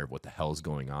least aware of what the hell's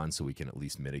going on so we can at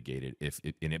least mitigate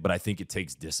it. But I think it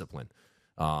takes discipline.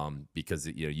 Because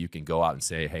you can go out and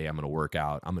say, hey, I'm going to work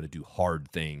out, I'm going to do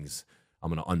hard things,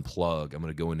 I'm going to unplug, I'm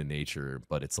going to go into nature.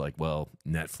 But it's like, well,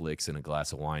 Netflix and a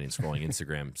glass of wine and scrolling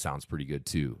Instagram sounds pretty good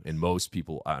too. And most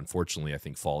people, unfortunately, I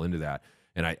think fall into that.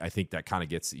 And I think that kind of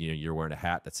gets, you're wearing a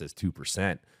hat that says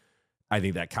 2%. I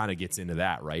think that kind of gets into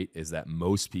that, right? Is that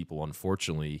most people,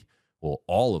 unfortunately, well,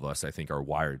 all of us, I think, are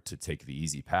wired to take the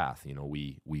easy path.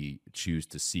 We choose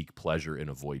to seek pleasure and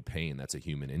avoid pain. That's a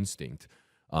human instinct.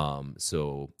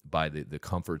 So by the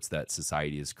comforts that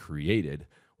society has created,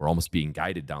 we're almost being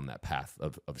guided down that path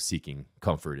of seeking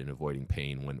comfort and avoiding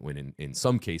pain when in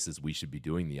some cases we should be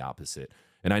doing the opposite.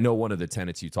 And I know one of the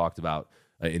tenets you talked about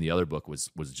in the other book was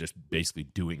just basically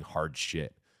doing hard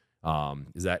shit.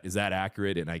 Is that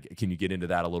accurate? And can you get into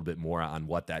that a little bit more on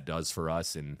what that does for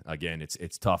us? And again,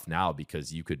 it's tough now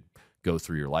because you could go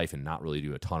through your life and not really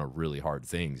do a ton of really hard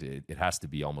things. It has to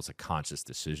be almost a conscious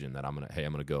decision that I'm going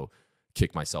to go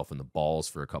kick myself in the balls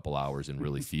for a couple hours and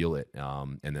really feel it.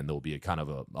 And then there'll be a kind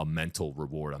of a mental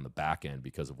reward on the back end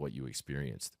because of what you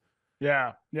experienced.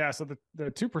 Yeah. Yeah. So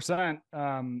the 2%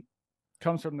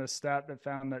 comes from this stat that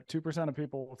found that 2% of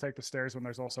people will take the stairs when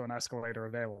there's also an escalator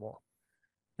available.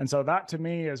 And so that to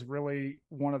me is really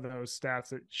one of those stats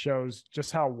that shows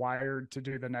just how wired to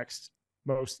do the next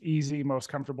most easy, most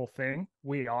comfortable thing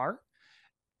we are.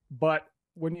 But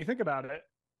when you think about it,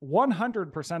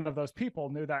 100% of those people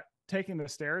knew that taking the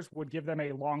stairs would give them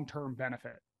a long-term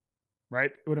benefit,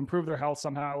 right? It would improve their health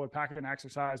somehow, would pack in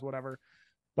exercise, whatever.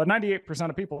 But 98%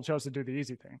 of people chose to do the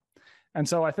easy thing. And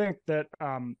so I think that,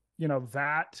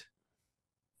 that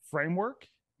framework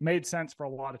made sense for a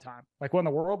lot of time. Like when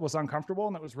the world was uncomfortable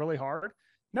and it was really hard,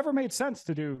 never made sense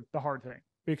to do the hard thing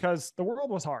because the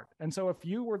world was hard. And so if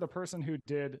you were the person who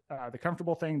did the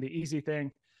comfortable thing, the easy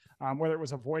thing, whether it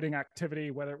was avoiding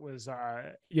activity, whether it was,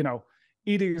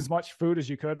 eating as much food as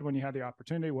you could when you had the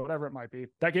opportunity, whatever it might be,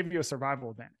 that gave you a survival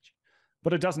advantage.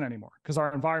 But it doesn't anymore because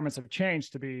our environments have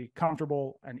changed to be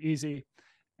comfortable and easy.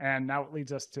 And now it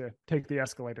leads us to take the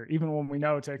escalator, even when we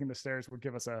know taking the stairs would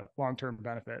give us a long-term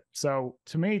benefit. So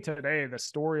to me today, the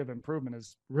story of improvement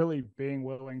is really being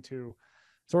willing to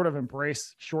sort of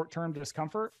embrace short-term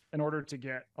discomfort in order to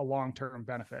get a long-term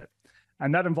benefit.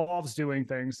 And that involves doing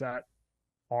things that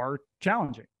are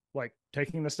challenging, like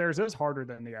taking the stairs is harder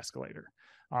than the escalator.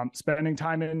 Spending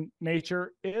time in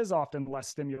nature is often less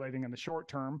stimulating in the short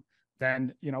term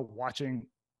than, watching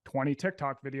 20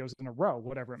 TikTok videos in a row,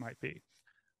 whatever it might be.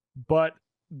 But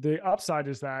the upside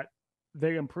is that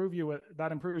that improves you in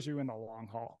the long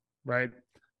haul, right?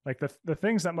 Like the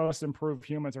things that most improve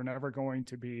humans are never going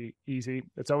to be easy.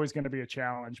 It's always going to be a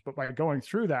challenge. But by going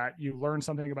through that, you learn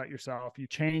something about yourself. You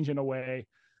change in a way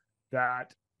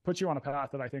that puts you on a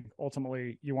path that I think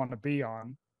ultimately you want to be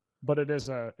on. But it is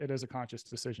a conscious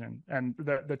decision. And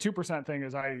the 2% thing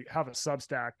is I have a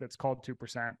Substack that's called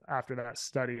 2% after that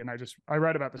study. And I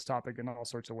write about this topic in all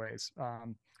sorts of ways.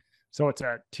 So it's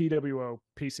at twopct.com.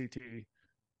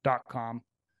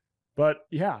 But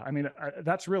yeah,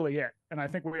 that's really it. And I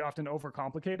think we often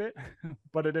overcomplicate it,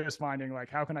 but it is finding like,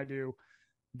 how can I do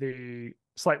the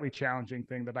slightly challenging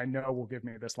thing that I know will give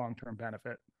me this long-term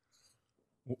benefit?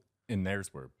 And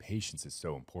there's where patience is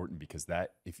so important, because that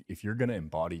if you're going to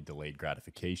embody delayed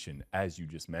gratification, as you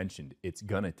just mentioned, it's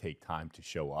going to take time to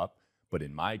show up. But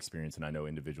in my experience, and I know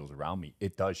individuals around me,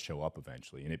 it does show up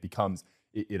eventually. And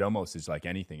it almost is like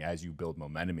anything. As you build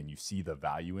momentum and you see the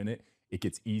value in it, it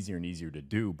gets easier and easier to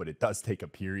do. But it does take a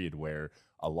period where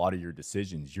a lot of your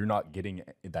decisions, you're not getting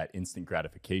that instant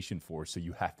gratification for. So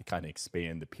you have to kind of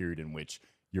expand the period in which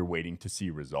you're waiting to see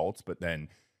results. But then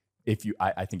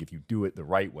I think if you do it the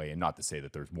right way, and not to say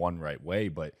that there's one right way,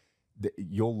 but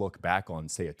you'll look back on,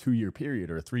 say, a 2-year period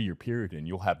or a 3-year period, and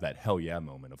you'll have that hell yeah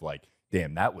moment of like,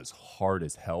 damn, that was hard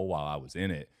as hell while I was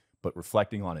in it. But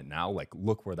reflecting on it now, like,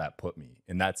 look where that put me.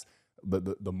 And that's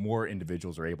the more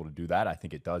individuals are able to do that, I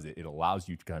think it does. It allows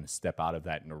you to kind of step out of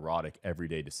that neurotic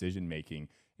everyday decision making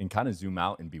and kind of zoom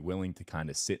out and be willing to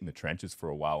kind of sit in the trenches for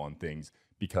a while on things,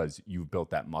 because you've built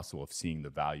that muscle of seeing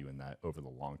the value in that over the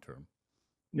long term.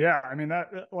 Yeah,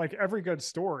 that, like, every good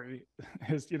story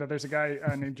is, there's a guy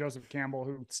named Joseph Campbell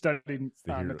who studied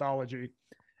mythology,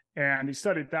 and he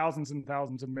studied thousands and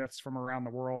thousands of myths from around the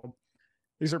world.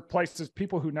 These are places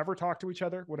people who never talked to each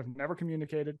other, would have never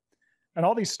communicated. And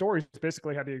all these stories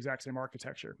basically had the exact same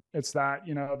architecture. It's that,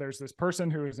 there's this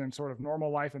person who is in sort of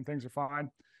normal life and things are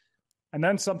fine. And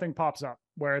then something pops up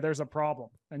where there's a problem,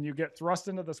 and you get thrust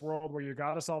into this world where you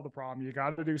got to solve the problem. You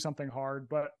got to do something hard.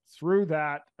 But through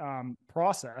that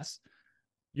process,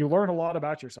 you learn a lot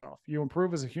about yourself. You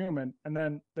improve as a human, and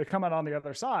then they come out on the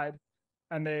other side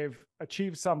and they've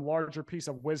achieved some larger piece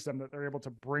of wisdom that they're able to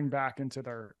bring back into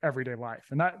their everyday life.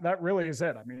 And that really is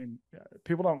it.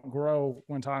 People don't grow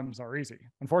when times are easy,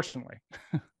 unfortunately.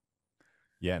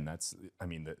 Yeah, and that's,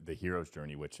 the hero's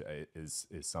journey, which is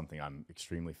something I'm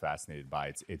extremely fascinated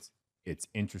by. It's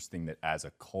interesting that as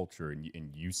a culture,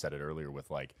 and you said it earlier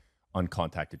with like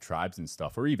uncontacted tribes and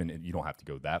stuff, or even, you don't have to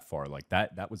go that far. Like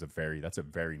that's a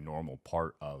very normal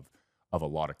part of a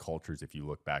lot of cultures if you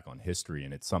look back on history,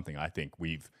 and it's something I think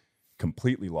we've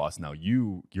completely lost. Now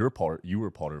you were part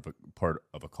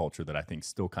of a culture that I think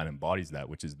still kind of embodies that,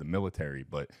 which is the military.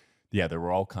 But yeah, there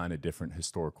were all kind of different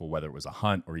historical, whether it was a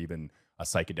hunt or even a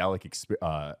psychedelic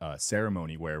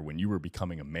ceremony where when you were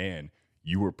becoming a man,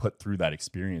 you were put through that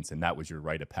experience, and that was your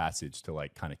rite of passage to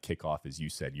like kind of kick off, as you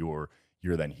said, your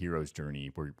then hero's journey,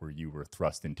 where you were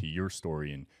thrust into your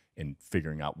story and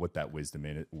figuring out what that wisdom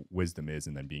is,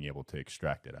 and then being able to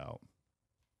extract it out.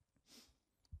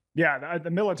 Yeah,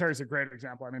 the military is a great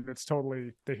example. It's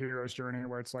totally the hero's journey,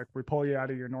 where it's like we pull you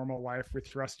out of your normal life, we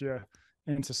thrust you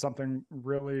into something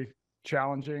really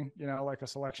challenging, like a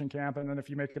selection camp. And then if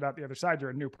you make it out the other side, you're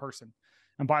a new person.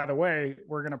 And by the way,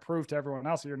 we're going to prove to everyone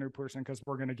else you're a new person, because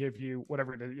we're going to give you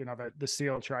whatever, the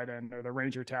SEAL trident or the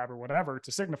Ranger tab or whatever,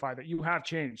 to signify that you have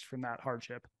changed from that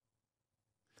hardship.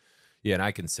 Yeah. And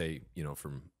I can say,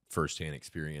 from firsthand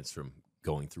experience from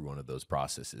going through one of those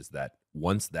processes, that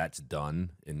once that's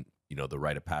done, and the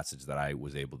rite of passage that I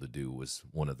was able to do was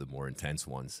one of the more intense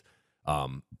ones.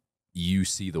 You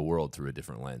see the world through a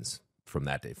different lens from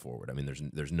that day forward. I mean,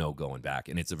 there's no going back,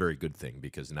 and it's a very good thing,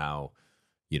 because now,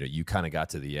 you kind of got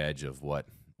to the edge of what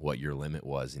your limit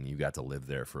was, and you got to live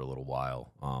there for a little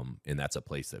while. And that's a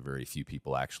place that very few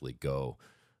people actually go.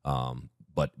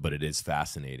 But it is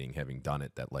fascinating, having done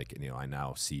it, that I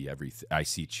now see I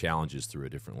see challenges through a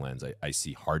different lens. I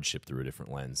see hardship through a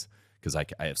different lens, because I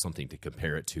have something to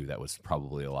compare it to that was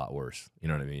probably a lot worse. You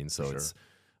know what I mean? So Sure. it's,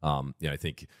 I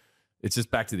think it's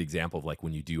just back to the example of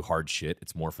when you do hard shit,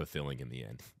 it's more fulfilling in the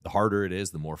end. The harder it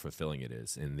is, the more fulfilling it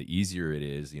is. And the easier it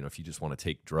is, if you just want to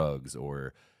take drugs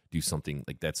or do something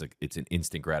it's an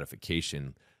instant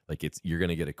gratification. You're going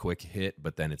to get a quick hit,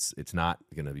 but then it's not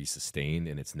going to be sustained,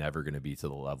 and it's never going to be to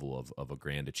the level of a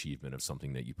grand achievement of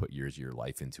something that you put years of your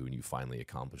life into and you finally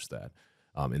accomplish that.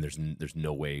 And there's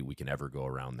no way we can ever go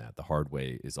around that. The hard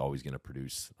way is always going to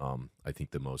produce, I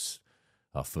think, the most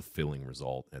fulfilling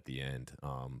result at the end.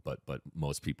 But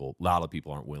most people, a lot of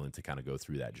people aren't willing to kind of go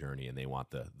through that journey, and they want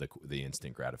the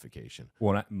instant gratification.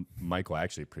 Well, Michael, I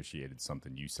actually appreciated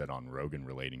something you said on Rogan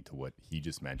relating to what he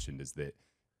just mentioned, is that,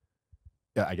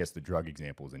 I guess the drug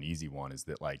example is an easy one, is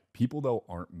that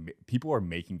people are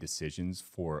making decisions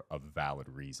for a valid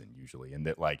reason usually. And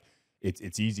that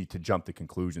it's easy to jump to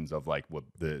conclusions of what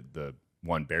the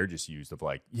one Bear just used of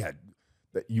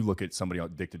that you look at somebody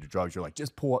addicted to drugs, you're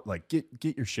just pull up, get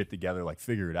your shit together,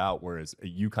 figure it out. Whereas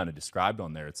you kind of described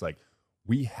on there, it's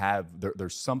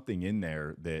there's something in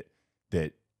there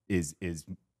that is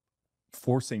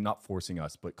not forcing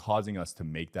us, but causing us to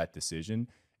make that decision.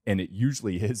 And it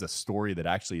usually is a story that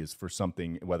actually is for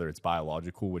something, whether it's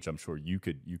biological, which I'm sure you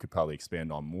could probably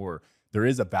expand on more. There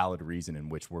is a valid reason in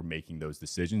which we're making those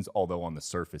decisions, although on the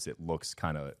surface it looks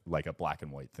kind of like a black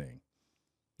and white thing.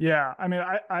 Yeah, I mean,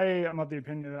 I am of the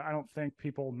opinion that I don't think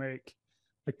people make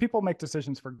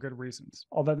decisions for good reasons.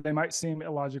 Although they might seem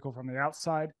illogical from the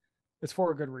outside, it's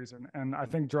for a good reason. And I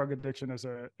think drug addiction is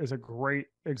a great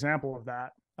example of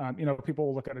that. People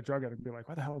will look at a drug addict and be like,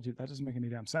 "Why the hell did you? That doesn't make any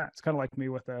damn sense." Kind of like me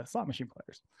with the slot machine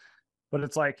players. But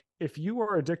it's if you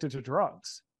are addicted to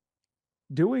drugs,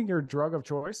 doing your drug of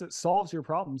choice, it solves your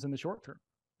problems in the short term.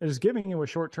 It is giving you a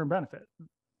short-term benefit.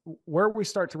 Where we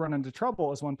start to run into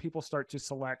trouble is when people start to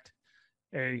select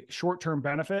a short-term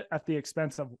benefit at the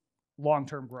expense of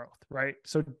long-term growth, right?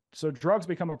 So drugs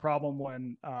become a problem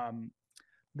when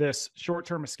this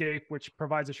short-term escape, which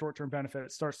provides a short-term benefit,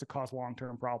 it starts to cause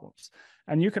long-term problems.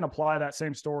 And you can apply that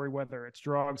same story, whether it's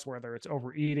drugs, whether it's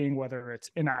overeating, whether it's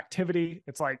inactivity.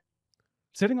 It's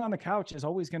sitting on the couch is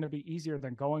always going to be easier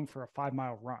than going for a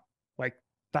 5-mile run.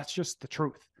 That's just the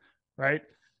truth, right?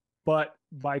 But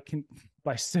by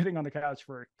sitting on the couch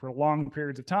for long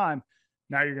periods of time,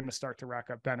 now you're going to start to rack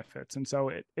up benefits. And so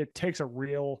it takes a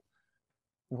real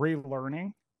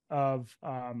relearning of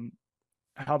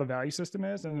how the value system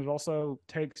is. And it also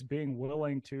takes being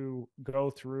willing to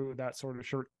go through that sort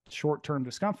of short-term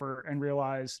discomfort and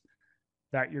realize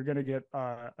that you're going to get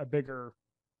a bigger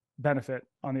benefit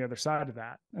on the other side of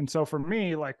that. And so for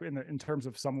me, in terms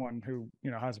of someone who,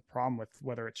 has a problem with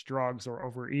whether it's drugs or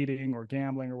overeating or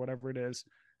gambling or whatever it is,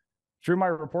 through my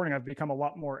reporting, I've become a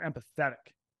lot more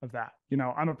empathetic of that.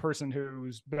 I'm a person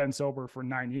who's been sober for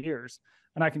 9 years,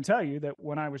 and I can tell you that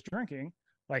when I was drinking,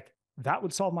 that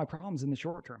would solve my problems in the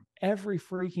short term every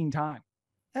freaking time,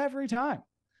 every time.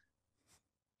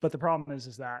 But the problem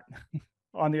is that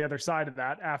on the other side of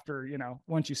that, after,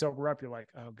 once you sober up, you're like,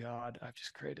 oh God, I've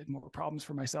just created more problems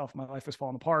for myself. My life is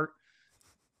falling apart.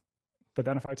 But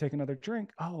then if I take another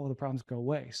drink, the problems go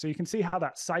away. So you can see how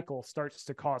that cycle starts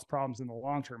to cause problems in the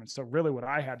long term. And so really what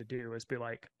I had to do is be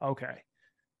like, okay,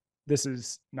 this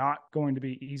is not going to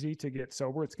be easy to get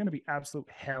sober. It's going to be absolute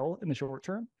hell in the short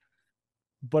term.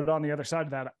 But on the other side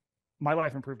of that, my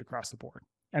life improved across the board.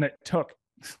 And it took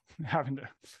having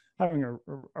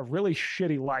a really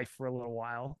shitty life for a little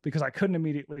while because I couldn't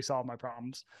immediately solve my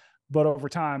problems. But over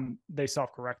time, they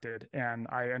self-corrected and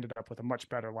I ended up with a much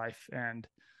better life. And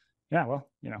yeah, well,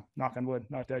 knock on wood,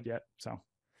 not dead yet. So.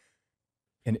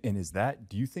 And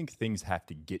do you think things have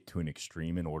to get to an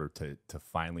extreme in order to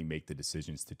finally make the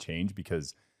decisions to change?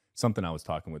 Because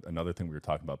another thing we were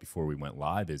talking about before we went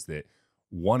live is that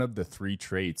one of the 3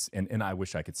 traits, and I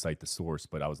wish I could cite the source,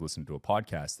 but I was listening to a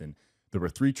podcast and there were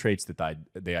 3 traits that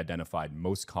they identified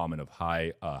most common of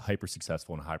hyper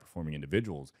successful and high performing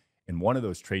individuals. And one of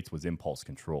those traits was impulse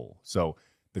control. So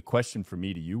the question for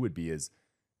me to you would be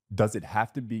does it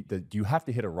have to be, do you have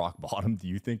to hit a rock bottom, do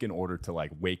you think, in order to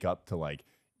wake up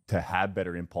to have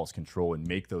better impulse control and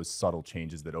make those subtle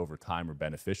changes that over time are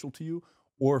beneficial to you?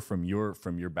 Or from your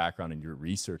background and your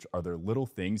research, are there little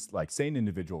things like, say an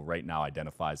individual right now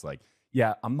identifies like,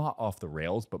 yeah, I'm not off the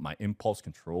rails, but my impulse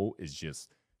control is just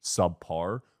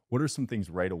subpar. What are some things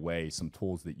right away, some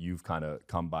tools that you've kind of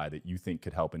come by that you think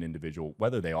could help an individual,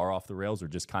 whether they are off the rails or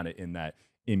just kind of in that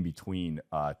in between,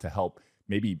 to help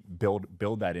maybe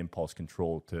build that impulse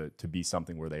control to be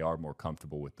something where they are more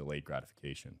comfortable with delayed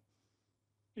gratification?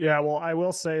 Yeah, well, I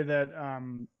will say that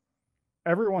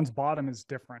everyone's bottom is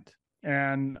different.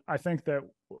 And I think that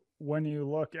when you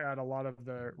look at a lot of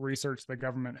the research the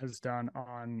government has done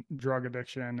on drug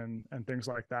addiction and things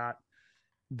like that,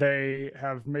 they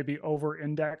have maybe over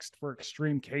indexed for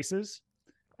extreme cases.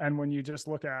 And when you just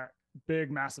look at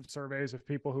big, massive surveys of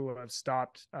people who have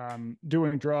stopped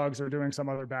doing drugs or doing some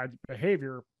other bad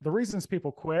behavior, the reasons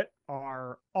people quit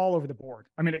are all over the board.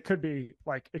 I mean, it could be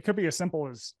as simple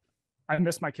as, I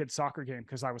missed my kid's soccer game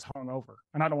because I was hungover,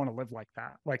 and I don't want to live like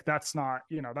that. Like, that's not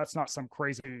some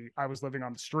crazy, I was living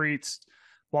on the streets,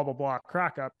 blah, blah, blah,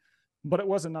 crack up, but it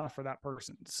was enough for that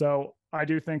person. So I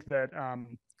do think that,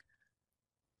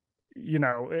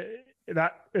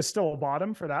 that is still a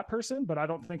bottom for that person, but I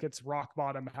don't think it's rock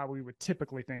bottom how we would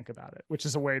typically think about it, which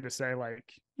is a way to say,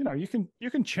 like, you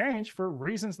can change for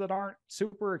reasons that aren't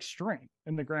super extreme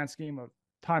in the grand scheme of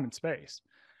time and space.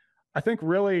 I think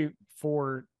really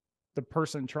for the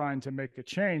person trying to make a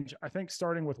change, I think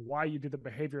starting with why you do the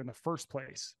behavior in the first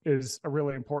place is a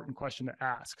really important question to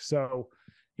ask. So,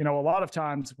 a lot of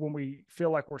times when we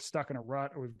feel like we're stuck in a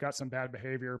rut or we've got some bad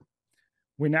behavior,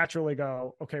 we naturally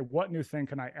go, okay, what new thing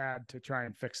can I add to try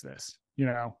and fix this?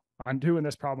 I'm doing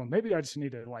this problem. Maybe I just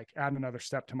need to like add another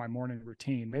step to my morning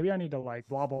routine. Maybe I need to like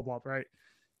blah, blah, blah, right?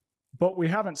 But we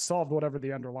haven't solved whatever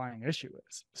the underlying issue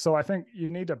is. So I think you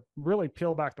need to really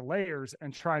peel back the layers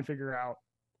and try and figure out,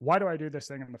 why do I do this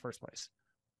thing in the first place?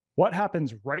 What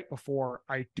happens right before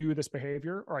I do this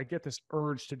behavior or I get this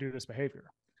urge to do this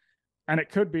behavior? And it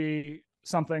could be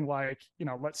something like,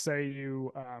 let's say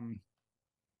you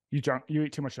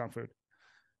eat too much junk food.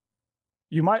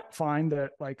 You might find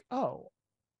that like, oh,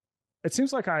 it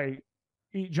seems like I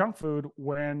eat junk food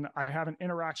when I have an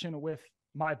interaction with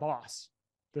my boss.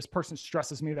 This person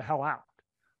stresses me the hell out.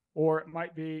 Or it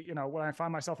might be, when I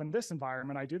find myself in this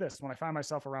environment, I do this. When I find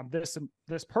myself around this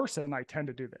person, I tend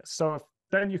to do this. So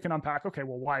then you can unpack, okay,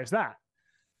 well, why is that?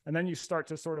 And then you start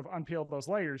to sort of unpeel those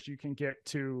layers. You can get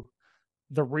to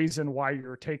the reason why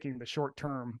you're taking the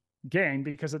short-term gain,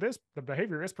 because the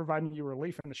behavior is providing you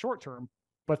relief in the short term.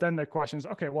 But then the question is,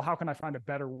 okay, well, how can I find a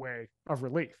better way of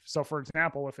relief? So for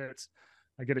example, if it's,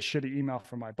 I get a shitty email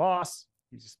from my boss,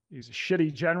 he's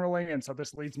shitty generally. And so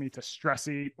this leads me to stress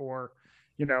eat or,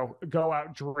 go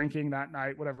out drinking that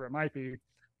night, whatever it might be.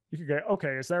 You could go,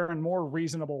 okay, is there a more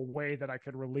reasonable way that I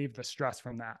could relieve the stress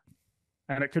from that?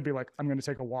 And it could be like, I'm going to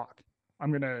take a walk.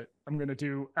 I'm going to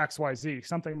do X, Y, Z,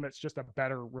 something that's just a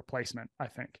better replacement, I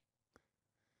think.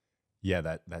 Yeah,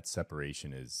 that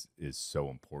separation is so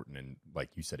important. And like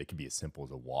you said, it can be as simple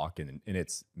as a walk. And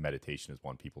it's meditation is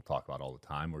one people talk about all the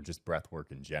time, or just breath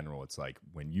work in general. It's like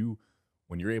when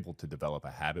you're able to develop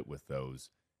a habit with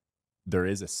those, there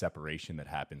is a separation that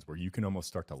happens where you can almost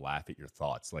start to laugh at your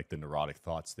thoughts, like the neurotic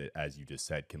thoughts that, as you just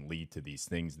said, can lead to these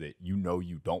things that you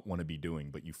don't want to be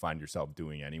doing, but you find yourself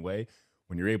doing anyway.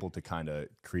 When you're able to kind of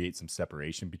create some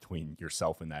separation between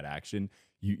yourself and that action,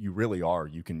 you really are.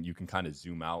 You can kind of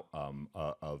zoom out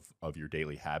of your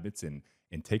daily habits and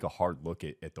take a hard look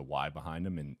at the why behind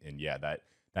them. And yeah,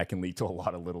 that can lead to a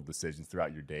lot of little decisions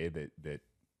throughout your day that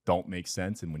don't make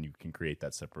sense. And when you can create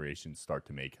that separation, start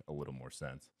to make a little more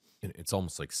sense. And it's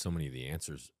almost like so many of the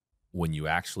answers, when you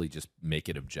actually just make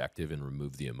it objective and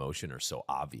remove the emotion, are so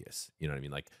obvious. You know what I mean?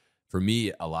 Like for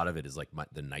me, a lot of it is like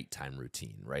the nighttime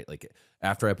routine, right? Like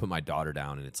after I put my daughter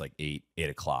down and it's like 8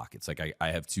 o'clock, it's like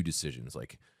I have two decisions.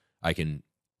 Like I can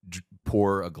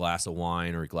pour a glass of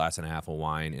wine or a glass and a half of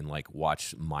wine and like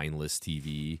watch mindless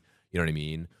TV, you know what I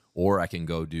mean? Or I can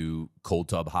go do cold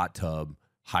tub, hot tub,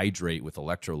 hydrate with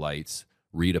electrolytes,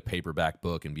 read a paperback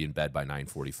book and be in bed by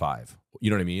 9:45. You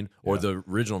know what I mean? Or the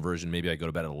original version, maybe I go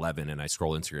to bed at 11 and I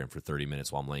scroll Instagram for 30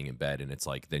 minutes while I'm laying in bed. And it's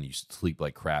like, then you sleep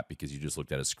like crap because you just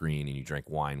looked at a screen and you drank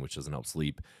wine, which doesn't help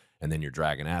sleep. And then you're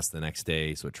dragging ass the next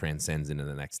day. So it transcends into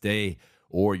the next day.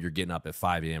 Or you're getting up at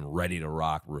 5 a.m. ready to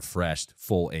rock, refreshed,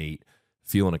 full 8,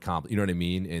 feeling accomplished. You know what I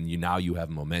mean? And now you have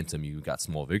momentum. You got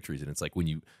small victories. And it's like when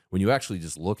you actually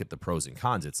just look at the pros and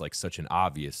cons, it's like such an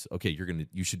obvious, okay,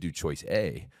 you should do choice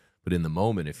A. But in the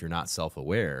moment, if you're not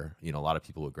self-aware, a lot of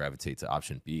people would gravitate to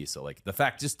option B. So like the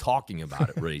fact, just talking about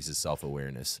it raises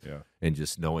self-awareness and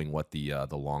just knowing what the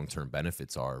long-term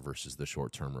benefits are versus the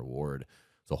short-term reward.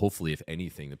 So hopefully, if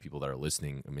anything, the people that are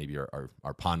listening maybe are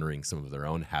pondering some of their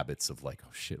own habits of like,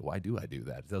 oh shit, why do I do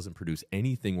that? It doesn't produce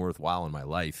anything worthwhile in my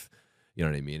life. You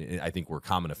know what I mean? And I think we're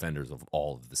common offenders of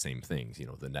all of the same things, you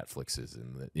know, the Netflixes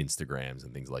and the Instagrams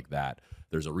and things like that.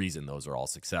 There's a reason those are all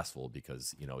successful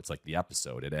because, you know, it's like the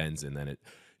episode, it ends and then it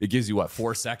gives you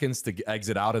 4 seconds to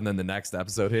exit out and then the next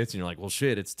episode hits and you're like, well,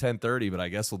 shit, it's 10:30, but I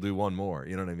guess we'll do one more.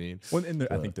 You know what I mean? Well, and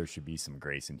I think there should be some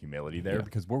grace and humility there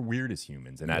because we're weird as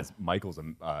humans. And as Michael's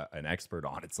an expert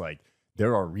on, it's like,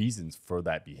 there are reasons for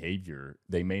that behavior.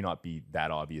 They may not be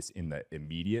that obvious in the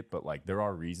immediate, but like there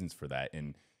are reasons for that.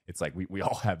 And it's like we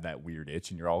all have that weird itch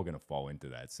and you're all going to fall into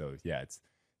that. So yeah,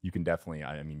 you can definitely,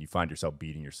 I mean, you find yourself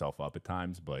beating yourself up at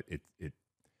times, but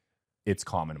it's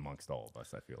common amongst all of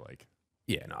us, I feel like.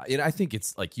 Yeah, no, and I think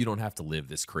it's like you don't have to live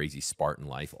this crazy Spartan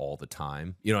life all the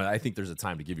time. You know, I think there's a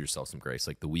time to give yourself some grace,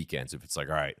 like the weekends. If it's like,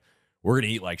 all right, we're going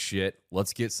to eat like shit.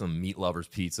 Let's get some meat lovers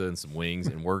pizza and some wings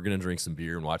and we're going to drink some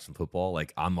beer and watch some football.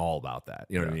 Like I'm all about that.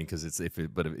 You know what I mean? Cause it's,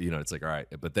 you know, it's like, all right,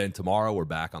 but then tomorrow we're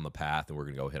back on the path and we're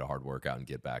going to go hit a hard workout and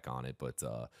get back on it. But,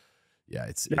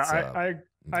 I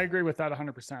agree with that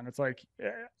 100%. It's like,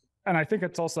 and I think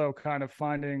it's also kind of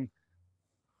finding,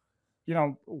 you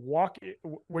know,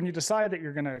 when you decide that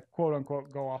you're going to quote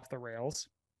unquote go off the rails,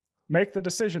 make the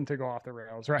decision to go off the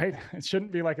rails, right? It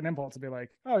shouldn't be like an impulse to be like,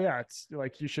 oh yeah, it's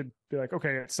like, you should be like,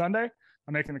 okay, it's Sunday.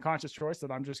 I'm making the conscious choice that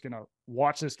I'm just going to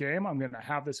watch this game. I'm going to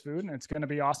have this food and it's going to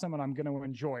be awesome. And I'm going to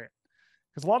enjoy it.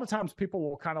 Because a lot of times people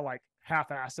will kind of like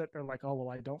half-ass it. They're like, oh, well,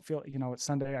 I don't feel, you know, it's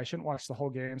Sunday. I shouldn't watch the whole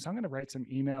game. So I'm going to write some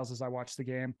emails as I watch the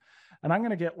game. And I'm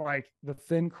going to get like the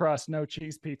thin crust, no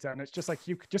cheese pizza. And it's just like,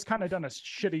 you've just kind of done a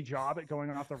shitty job at going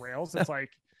off the rails. It's like,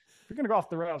 if you're going to go off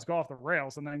the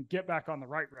rails and then get back on the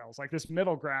right rails. Like this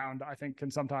middle ground, I think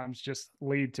can sometimes just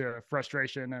lead to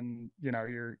frustration. And, you know,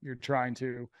 you're trying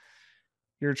to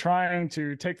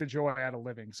take the joy out of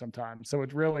living sometimes. So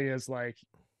it really is like,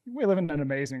 we live in an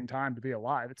amazing time to be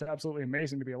alive. It's absolutely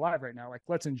amazing to be alive right now. Like,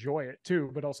 let's enjoy it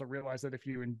too, but also realize that if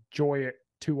you enjoy it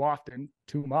too often,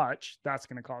 too much, that's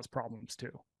going to cause problems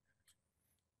too.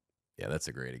 Yeah, that's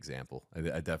a great example.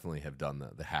 I definitely have done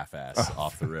the half-ass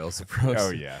off the rails approach. Oh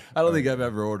yeah. I don't think I've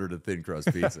ever ordered a thin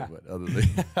crust pizza, but other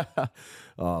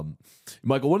than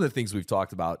Michael, one of the things we've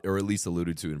talked about, or at least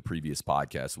alluded to in previous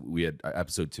podcasts, we had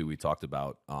episode 2, we talked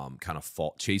about kind of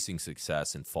chasing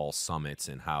success and false summits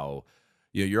and how,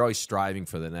 you know, you're always striving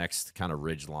for the next kind of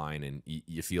ridge line and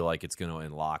you feel like it's going to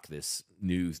unlock this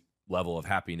new level of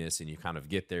happiness and you kind of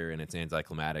get there and it's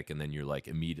anticlimactic and then you're like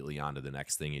immediately on to the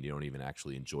next thing and you don't even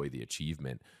actually enjoy the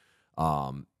achievement.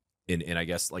 And I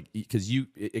guess like, because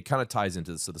it kind of ties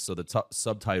into this. So the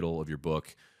subtitle of your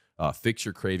book, Fix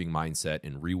Your Craving Mindset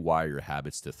and Rewire Your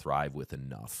Habits to Thrive with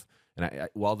Enough. And I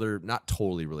while they're not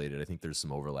totally related, I think there's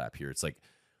some overlap here. It's like,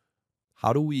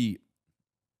 how do we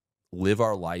live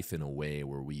our life in a way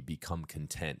where we become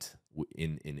content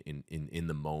in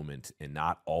the moment and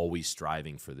not always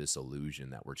striving for this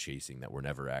illusion that we're chasing that we're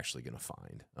never actually going to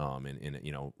find. And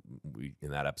you know,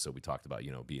 in that episode we talked about,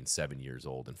 you know, being 7 years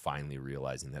old and finally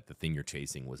realizing that the thing you're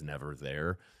chasing was never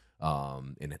there.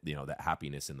 And you know, that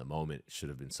happiness in the moment should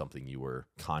have been something you were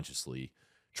consciously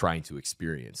trying to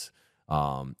experience.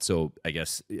 So I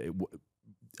guess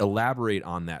elaborate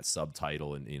on that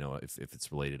subtitle, and you know, if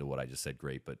it's related to what I just said,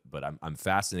 great. But I'm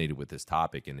fascinated with this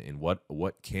topic and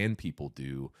what can people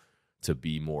do to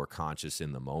be more conscious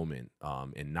in the moment,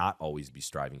 and not always be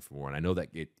striving for more. And I know that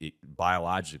it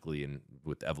biologically and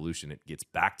with evolution, it gets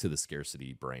back to the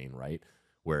scarcity brain, right?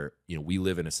 Where, you know, we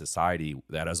live in a society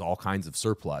that has all kinds of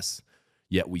surplus,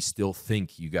 yet we still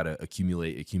think you got to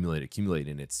accumulate,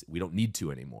 and we don't need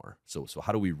to anymore. So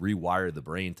how do we rewire the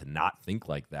brain to not think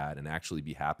like that and actually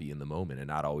be happy in the moment and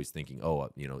not always thinking, oh,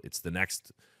 you know, it's the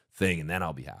next thing and then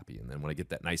I'll be happy. And then when I get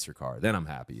that nicer car, then I'm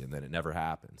happy. And then it never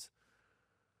happens.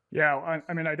 Yeah.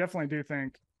 I mean, I definitely do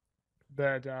think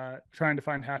that trying to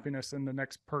find happiness in the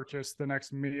next purchase, the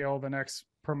next meal, the next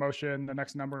promotion, the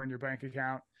next number in your bank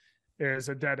account is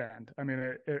a dead end. I mean,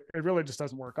 it really just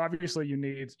doesn't work. Obviously, you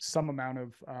need some amount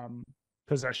of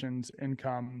possessions,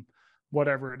 income,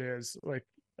 whatever it is, like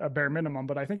a bare minimum.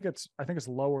 But I think it's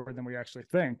lower than we actually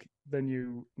think than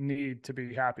you need to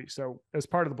be happy. So as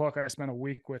part of the book, I spent a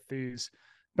week with these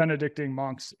Benedictine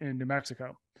monks in New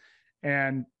Mexico,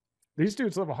 and these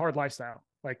dudes live a hard lifestyle.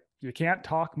 Like, you can't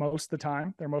talk most of the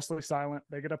time. They're mostly silent.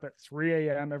 They get up at 3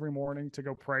 a.m. every morning to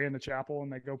go pray in the chapel,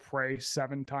 and they go pray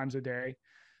 7 times a day.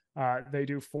 They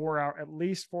do at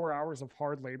least 4 hours of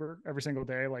hard labor every single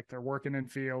day. Like, they're working in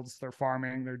fields, they're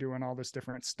farming, they're doing all this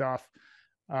different stuff.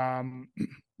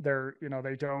 They're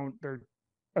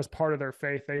as part of their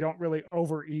faith. They don't really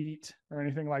overeat or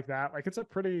anything like that. Like, it's a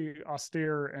pretty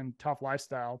austere and tough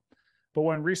lifestyle. But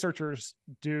when researchers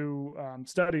do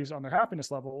studies on their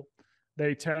happiness level,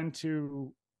 they tend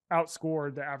to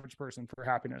outscore the average person for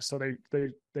happiness. So they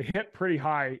hit pretty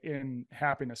high in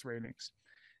happiness ratings.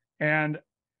 And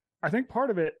I think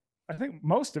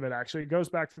most of it actually goes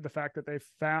back to the fact that they've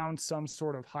found some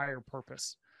sort of higher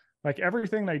purpose. Like,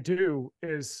 everything they do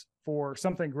is for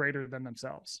something greater than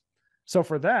themselves. So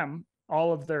for them,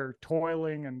 all of their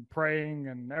toiling and praying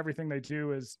and everything they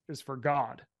do is for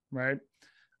God, right?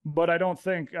 But I don't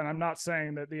think, and I'm not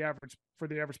saying that for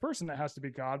the average person it has to be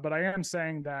God, but I am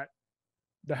saying that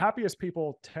the happiest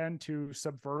people tend to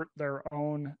subvert their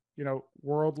own,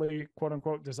 worldly, quote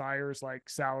unquote, desires, like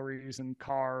salaries and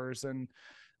cars and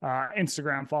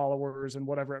Instagram followers and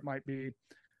whatever it might be,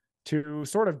 to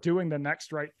sort of doing the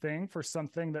next right thing for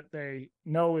something that they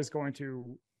know is going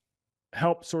to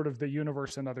help sort of the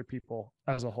universe and other people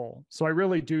as a whole. So I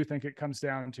really do think it comes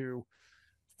down to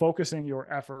focusing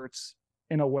your efforts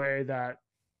in a way that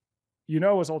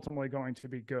is ultimately going to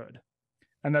be good,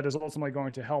 and that is ultimately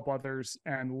going to help others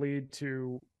and lead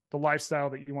to the lifestyle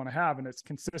that you want to have. And it's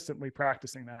consistently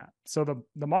practicing that. So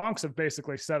the monks have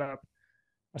basically set up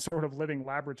a sort of living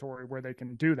laboratory where they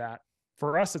can do that.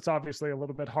 For us, it's obviously a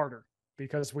little bit harder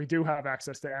because we do have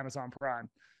access to Amazon Prime,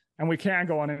 and we can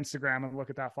go on Instagram and look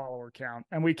at that follower count,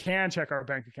 and we can check our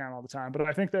bank account all the time. But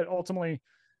I think that ultimately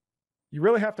you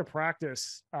really have to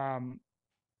practice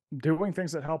doing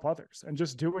things that help others and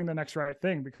just doing the next right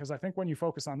thing. Because I think when you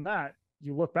focus on that,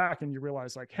 you look back and you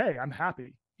realize, like, hey, I'm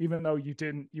happy, even though you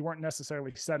weren't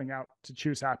necessarily setting out to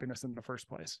choose happiness in the first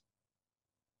place.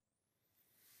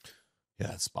 Yeah,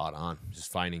 that's spot on.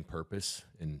 Just finding purpose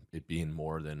and it being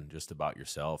more than just about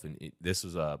yourself. And this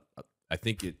is I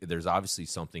think there's obviously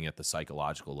something at the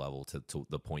psychological level to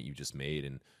the point you just made.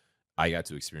 And I got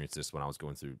to experience this when I was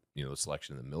going through, the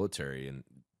selection in the military, and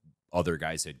other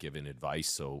guys had given advice.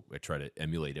 So I try to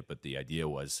emulate it. But the idea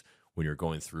was, when you're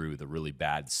going through the really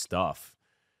bad stuff,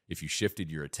 if you shifted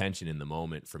your attention in the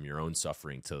moment from your own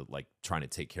suffering to like trying to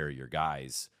take care of your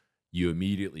guys, you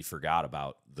immediately forgot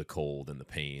about the cold and the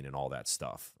pain and all that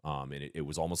stuff. And it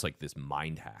was almost like this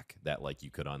mind hack that like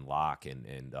you could unlock, and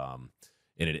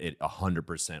it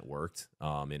 100% worked.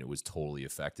 And it was totally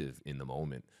effective in the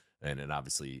moment. And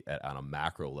obviously on a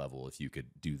macro level, if you could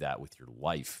do that with your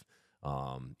life,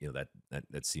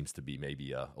 that seems to be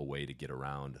maybe a way to get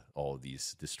around all of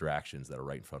these distractions that are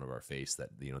right in front of our face,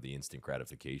 that, the instant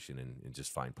gratification, and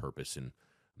just find purpose in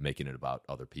making it about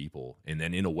other people. And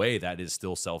then in a way that is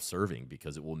still self-serving,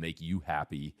 because it will make you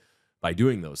happy by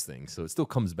doing those things. So it still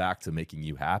comes back to making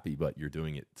you happy, but you're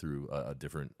doing it through a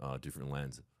different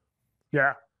lens.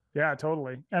 Yeah. Yeah,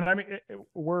 totally. And I mean,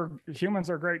 humans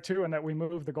are great too, in that we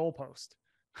move the goalpost,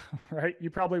 right? You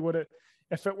probably would have,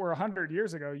 if it were 100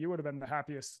 years ago, you would have been the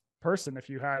happiest person if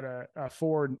you had a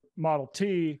Ford Model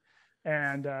T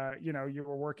and, you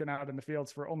were working out in the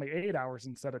fields for only 8 hours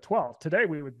instead of 12. Today,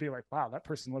 we would be like, wow, that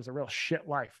person lives a real shit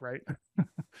life, right?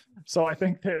 So I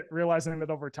think that realizing that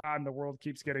over time, the world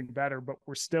keeps getting better, but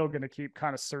we're still going to keep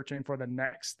kind of searching for the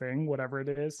next thing, whatever it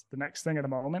is, the next thing at the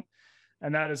moment.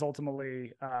 And that is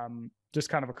ultimately just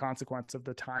kind of a consequence of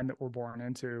the time that we're born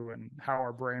into and how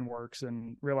our brain works,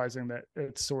 and realizing that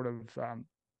it's sort of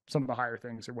some of the higher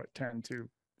things are what tend to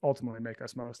ultimately make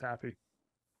us most happy.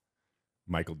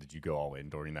 Michael, did you go all in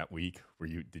during that week?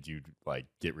 Did you like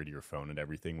get rid of your phone and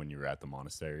everything when you were at the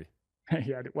monastery?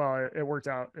 Yeah, well, it worked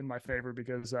out in my favor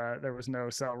because there was no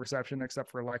cell reception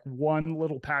except for like one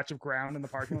little patch of ground in the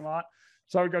parking lot.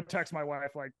 So I would go text my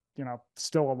wife, like,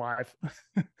 still alive.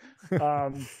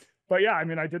 But yeah, I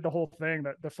mean, I did the whole thing.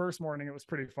 That the first morning, it was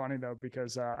pretty funny though,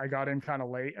 because I got in kind of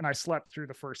late and I slept through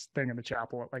the first thing in the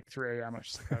chapel at like 3 a.m. I was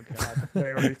just like, oh God, they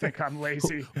already think I'm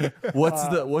lazy.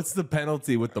 What's the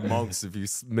penalty with the monks if you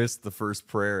missed the first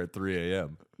prayer at 3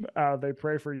 a.m.? They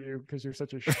pray for you because you're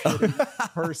such a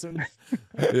shitty person.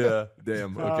 Yeah,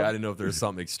 damn. Okay, I didn't know if there was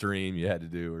something extreme you had to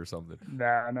do or something.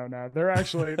 No. They're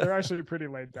actually pretty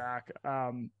laid back.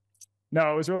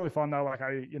 No, it was really fun though. Like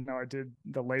I did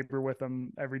the labor with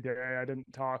them every day. I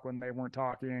didn't talk when they weren't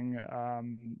talking.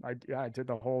 I did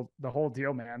the whole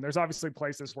deal, man. There's obviously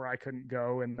places where I couldn't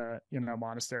go in the,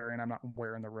 monastery, and I'm not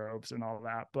wearing the robes and all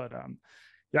that. But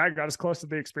yeah, I got as close to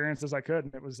the experience as I could.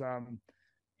 And it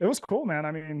was cool, man.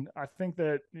 I mean, I think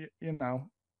that,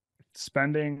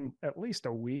 spending at least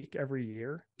a week every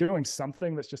year doing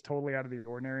something that's just totally out of the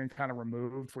ordinary and kind of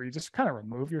removed, where you just kind of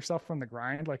remove yourself from the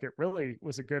grind, like it really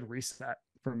was a good reset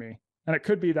for me. And it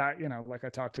could be that, like I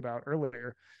talked about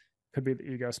earlier, could be that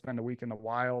you go spend a week in the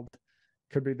wild,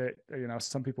 Could be that,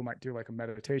 some people might do like a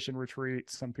meditation retreat.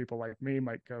 Some people like me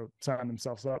might go sign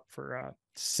themselves up for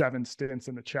 7 stints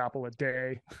in the chapel a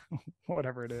day,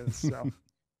 whatever it is. So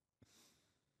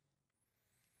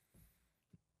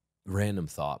random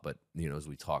thought, but as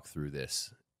we talk through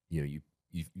this, you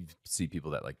see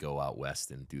people that like go out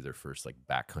west and do their first like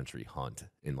backcountry hunt,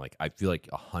 and like I feel like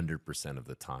 100% of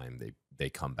the time they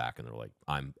come back and they're like,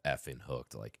 I'm effing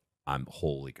hooked. Like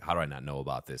how do I not know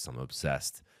about this? I'm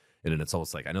obsessed. And then it's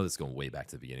almost like, I know this is going way back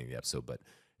to the beginning of the episode, but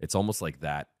it's almost like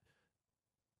that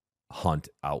hunt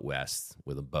out west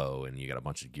with a bow and you got a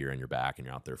bunch of gear on your back and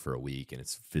you're out there for a week and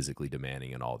it's physically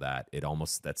demanding and all that.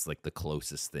 That's like the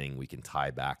closest thing we can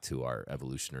tie back to our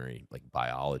evolutionary like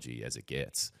biology as it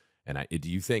gets. And do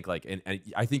you think like, and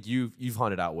I think you've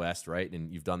hunted out west, right?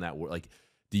 And you've done that. Like,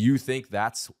 do you think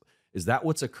is that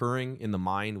what's occurring in the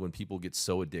mind when people get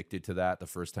so addicted to that the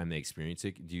first time they experience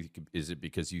it? Is it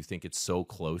because you think it's so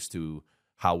close to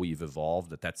how we've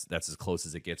evolved that's as close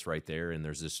as it gets right there, and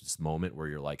there's this moment where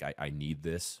you're like, I need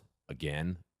this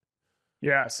again?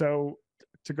 Yeah. So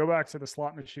to go back to the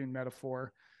slot machine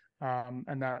metaphor,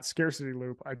 and that scarcity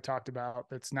loop I talked about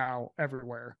that's now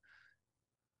everywhere.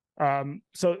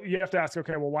 So you have to ask,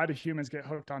 okay, well, why do humans get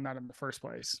hooked on that in the first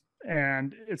place?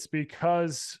 And it's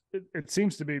because it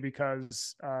seems to be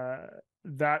because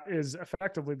that is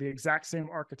effectively the exact same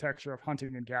architecture of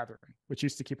hunting and gathering, which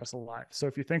used to keep us alive. So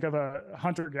if you think of a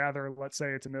hunter-gatherer, let's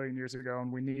say it's 1 million years ago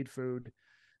and we need food,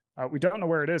 we don't know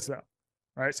where it is though,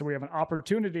 right? So we have an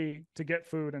opportunity to get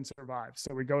food and survive.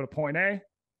 So we go to point A,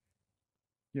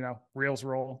 reels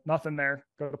roll, nothing there.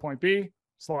 Go to point B,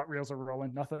 slot reels are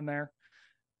rolling, nothing there.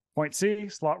 Point C,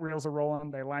 slot reels are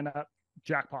rolling, they line up,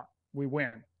 jackpot, we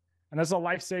win. And that's a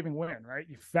life-saving win, right?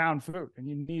 You found food and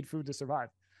you need food to survive.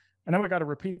 And then we got to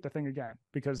repeat the thing again,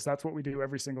 because that's what we do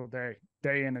every single day,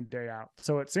 day in and day out.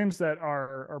 So it seems that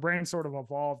our brain sort of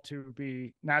evolved to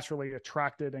be naturally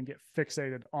attracted and get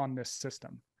fixated on this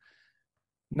system.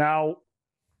 Now,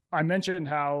 I mentioned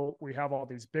how we have all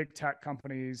these big tech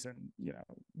companies and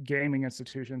gaming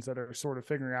institutions that are sort of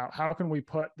figuring out how can we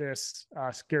put this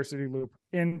scarcity loop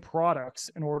in products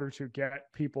in order to get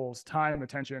people's time,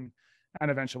 attention, and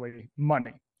eventually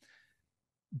money.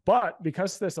 But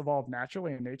because this evolved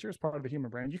naturally in nature as part of the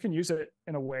human brain, you can use it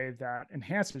in a way that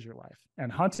enhances your life. And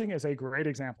hunting is a great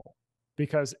example,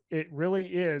 because it really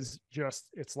is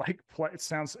it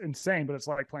sounds insane, but it's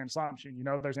like playing slot machine.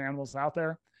 There's animals out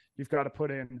there. You've got to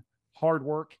put in hard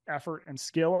work, effort, and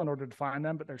skill in order to find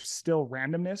them, but there's still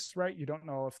randomness, right? You don't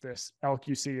know if this elk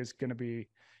you see is going to be,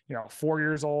 4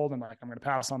 years old and like, I'm going to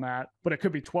pass on that, but it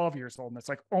could be 12 years old. And it's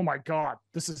like, oh my God,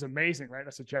 this is amazing, right?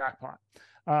 That's a jackpot.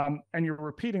 And you're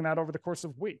repeating that over the course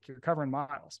of a week, you're covering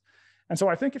miles. And so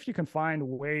I think if you can find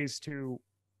ways to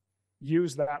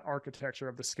use that architecture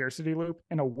of the scarcity loop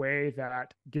in a way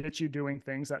that gets you doing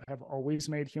things that have always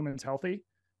made humans healthy,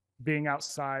 being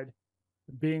outside,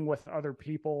 being with other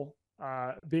people,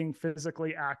 being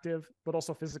physically active, but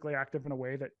also physically active in a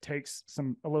way that takes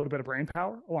a little bit of brain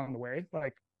power along the way.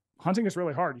 Like hunting is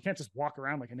really hard. You can't just walk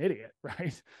around like an idiot,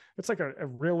 right? It's like a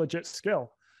real legit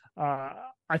skill.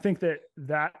 I think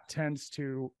that tends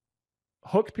to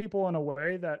hook people in a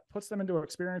way that puts them into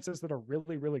experiences that are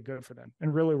really, really good for them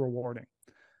and really rewarding.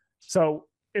 So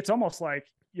it's almost like,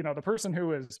 the person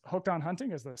who is hooked on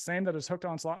hunting is the same that is hooked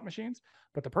on slot machines,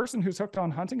 but the person who's hooked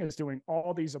on hunting is doing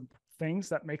all these things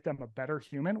that make them a better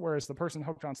human. Whereas the person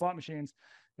hooked on slot machines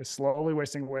is slowly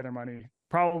wasting away their money,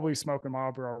 probably smoking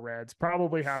Marlboro Reds,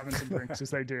 probably having some drinks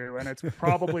as they do. And it's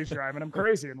probably driving them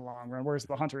crazy in the long run. Whereas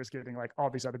the hunter is getting like all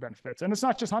these other benefits. And it's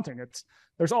not just hunting.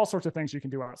 There's all sorts of things you can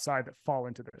do outside that fall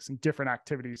into this, and different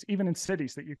activities, even in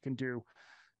cities, that you can do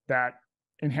that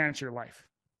enhance your life.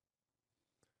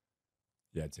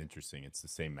 Yeah, it's interesting. It's the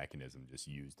same mechanism, just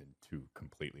used in two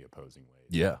completely opposing ways.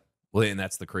 Yeah. Well, and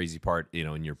that's the crazy part,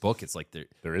 in your book, it's like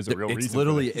there is a real reason.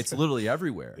 It's literally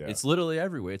everywhere. Yeah. It's literally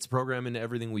everywhere. It's programmed into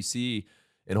everything we see.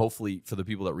 And hopefully for the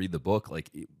people that read the book, like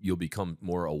you'll become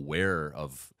more aware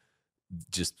of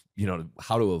just,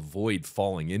 how to avoid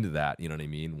falling into that, you know what I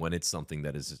mean? When it's something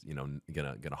that is,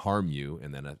 gonna harm you.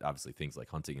 And then obviously things like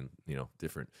hunting and,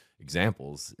 different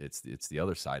examples, it's the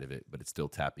other side of it, but it's still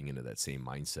tapping into that same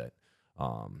mindset.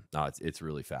 No, it's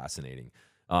really fascinating.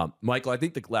 Michael, I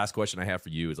think the last question I have for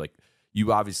you is, like,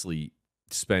 you obviously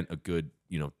spent a good,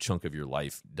 chunk of your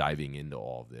life diving into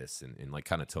all of this. And like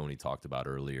kind of Tony talked about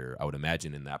earlier, I would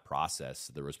imagine in that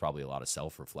process, there was probably a lot of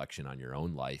self-reflection on your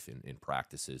own life and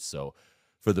practices. So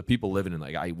for the people living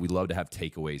in, we love to have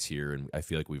takeaways here. And I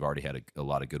feel like we've already had a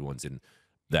lot of good ones. And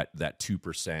that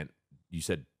 2%, you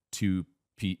said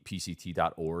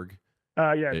 2pct.org.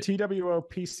 Yeah,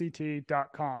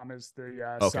 twopct.com is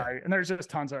the Okay. site. And there's just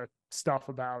tons of stuff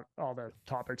about all the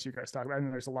topics you guys talk about.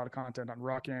 And there's a lot of content on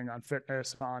rucking, on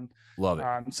fitness, on Love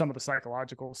it. some of the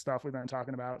psychological stuff we've been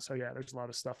talking about. So yeah, there's a lot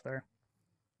of stuff there.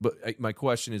 But my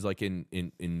question is, like,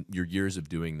 in your years of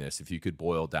doing this, if you could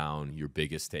boil down your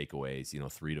biggest takeaways,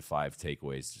 3 to 5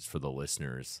 takeaways just for the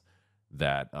listeners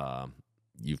that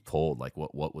you've pulled, like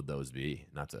what would those be?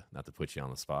 Not to put you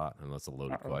on the spot, and that's a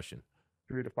loaded question.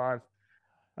 3 to 5.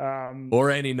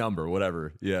 Or any number,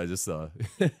 whatever. Yeah, just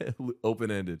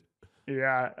open-ended.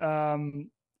 Yeah.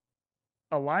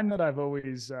 A line that I've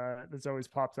always that's always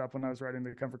popped up when I was writing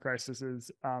the Comfort Crisis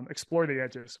is explore the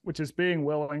edges, which is being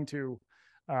willing to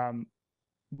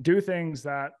do things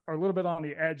that are a little bit on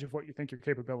the edge of what you think your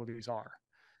capabilities are.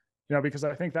 Because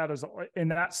I think that is in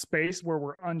that space where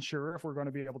we're unsure if we're going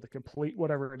to be able to complete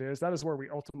whatever it is. That is where we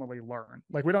ultimately learn.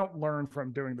 Like, we don't learn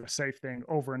from doing the safe thing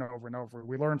over and over and over.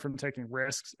 We learn from taking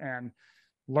risks and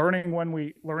learning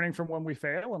from when we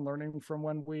fail and learning from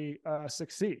when we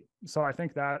succeed. So I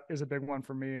think that is a big one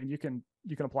for me. And you can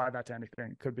apply that to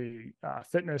anything. It could be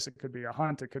fitness. It could be a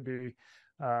hunt. It could be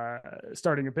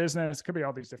starting a business. It could be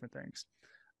all these different things.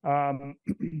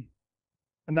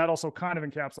 And that also kind of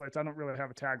encapsulates, I don't really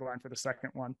have a tagline for the second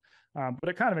one, but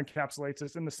it kind of encapsulates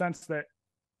this in the sense that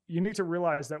you need to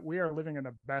realize that we are living in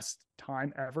the best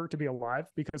time ever to be alive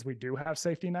because we do have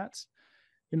safety nets.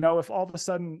 If all of a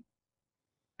sudden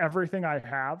everything I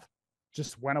have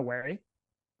just went away,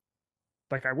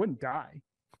 like, I wouldn't die.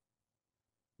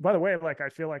 By the way, like, I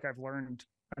feel like I've learned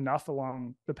enough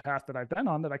along the path that I've been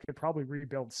on that I could probably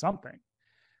rebuild something.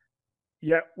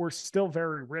 Yet we're still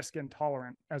very risk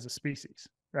intolerant as a species,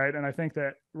 right? And I think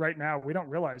that right now we don't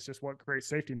realize just what great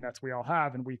safety nets we all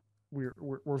have, and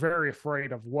we're very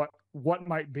afraid of what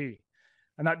might be,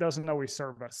 and that doesn't always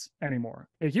serve us anymore.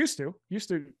 It used to,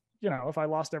 if I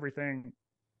lost everything,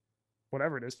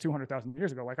 whatever it is, 200,000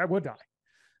 years ago, like, I would die.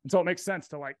 And so it makes sense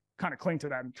to, like, kind of cling to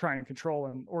that and try and control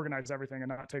and organize everything and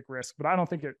not take risks. But I don't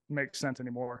think it makes sense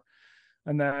anymore.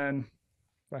 And then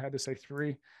if I had to say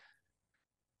 3,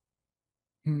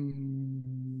 I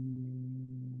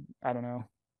don't know,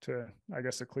 I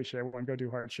guess a cliche one, go do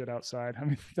hard shit outside. I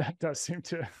mean, that does seem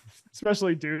to,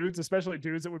 especially dudes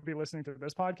that would be listening to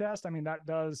this podcast. I mean, that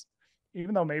does,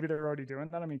 even though maybe they're already doing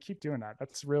that, I mean, keep doing that.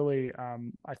 That's really,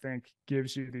 I think,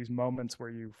 gives you these moments where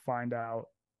you find out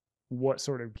what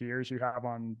sort of gears you have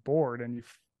on board, and you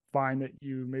find that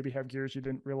you maybe have gears you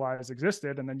didn't realize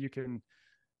existed. And then you can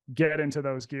get into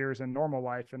those gears in normal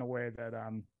life in a way that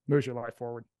moves your life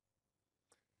forward.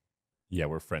 Yeah,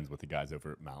 we're friends with the guys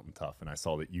over at Mountain Tough, and I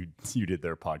saw that you did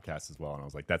their podcast as well, and I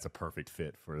was like, that's a perfect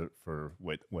fit for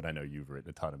what I know you've written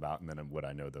a ton about, and then what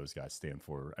I know those guys stand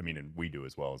for. I mean, and we do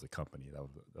as well as a company. That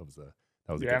was a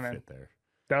good fit there.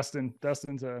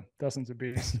 Dustin's a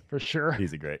beast for sure.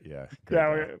 He's a great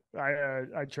guy.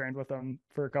 I trained with him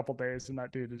for a couple days, and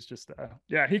that dude is just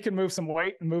he can move some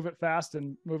weight and move it fast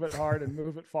and move it hard and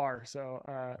move it far. So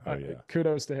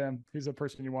kudos to him. He's a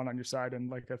person you want on your side in,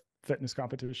 like, a fitness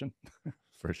competition.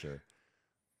 For sure.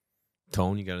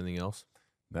 Tone, you got anything else?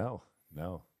 No.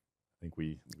 I think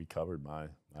we covered my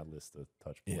list of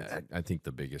touch points. Yeah, I think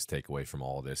the biggest takeaway from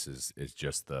all of this is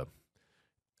just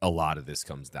a lot of this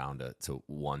comes down to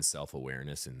one,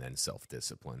 self-awareness, and then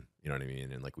self-discipline. You know what I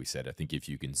mean? And like we said, I think if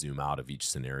you can zoom out of each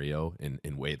scenario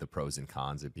and weigh the pros and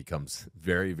cons, it becomes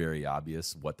very, very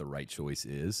obvious what the right choice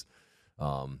is.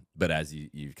 But as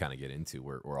you kind of get into,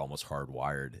 we're almost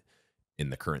hardwired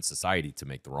in the current society to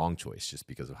make the wrong choice just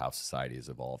because of how society has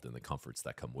evolved and the comforts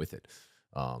that come with it.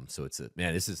 So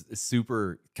this is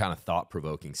super kind of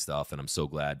thought-provoking stuff, and I'm so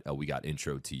glad we got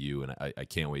intro to you, and I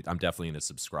can't wait. I'm definitely going to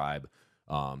subscribe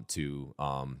to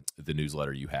the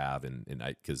newsletter you have, and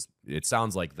because it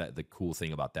sounds like that the cool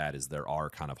thing about that is there are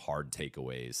kind of hard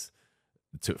takeaways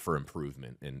for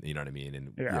improvement, and you know what I mean.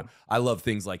 And I love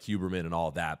things like Huberman and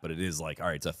all that, but it is like, all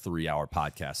right, it's a 3-hour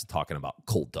podcast talking about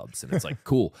cold tubs, and it's like,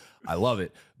 cool, I love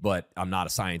it, but I'm not a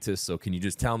scientist, so can you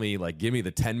just tell me, like, give me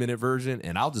the 10-minute version,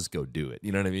 and I'll just go do it.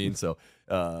 You know what I mean? So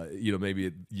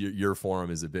maybe your forum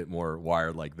is a bit more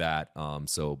wired like that.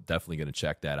 So definitely going to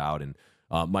check that out. And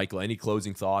Michael, any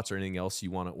closing thoughts or anything else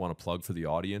you want to plug for the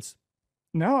audience?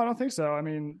 No, I don't think so. I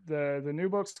mean, the new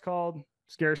book's called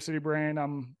Scarcity Brain.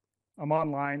 I'm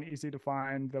online, easy to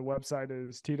find. The website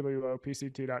is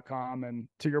twopct.com. And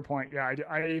to your point, I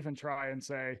even try and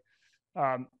say,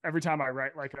 every time I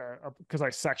write like because I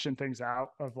section things out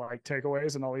of like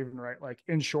takeaways, and I'll even write like,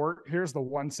 in short, here's the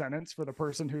one sentence for the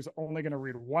person who's only going to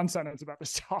read one sentence about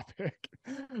this topic,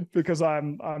 because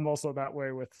I'm also that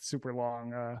way with super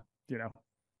long, I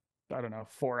don't know,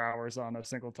 4 hours on a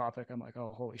single topic. I'm like,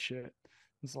 oh, holy shit.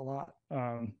 It's a lot.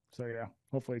 So yeah,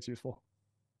 hopefully it's useful.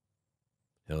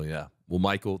 Hell yeah. Well,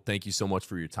 Michael, thank you so much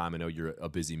for your time. I know you're a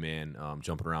busy man,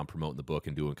 jumping around promoting the book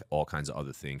and doing all kinds of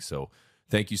other things. So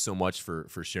thank you so much for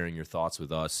sharing your thoughts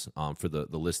with us. For the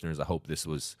listeners, I hope this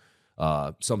was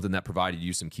something that provided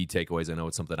you some key takeaways. I know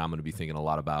it's something I'm going to be thinking a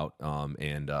lot about.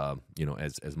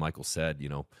 As Michael said,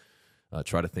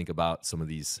 try to think about some of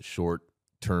these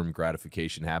short-term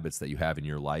gratification habits that you have in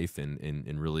your life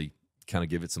and really kind of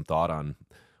give it some thought on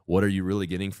what are you really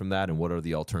getting from that, and what are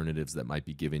the alternatives that might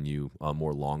be giving you a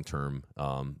more long-term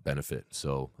benefit.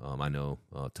 So I know,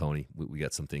 Tony, we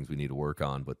got some things we need to work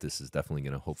on, but this is definitely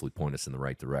going to hopefully point us in the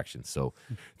right direction. So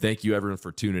thank you, everyone,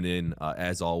 for tuning in.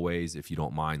 As always, if you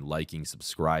don't mind liking,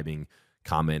 subscribing,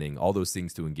 commenting, all those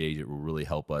things to engage, it will really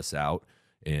help us out.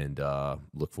 And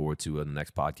look forward to the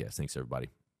next podcast. Thanks, everybody.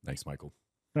 Thanks, Michael.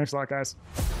 Thanks a lot, guys.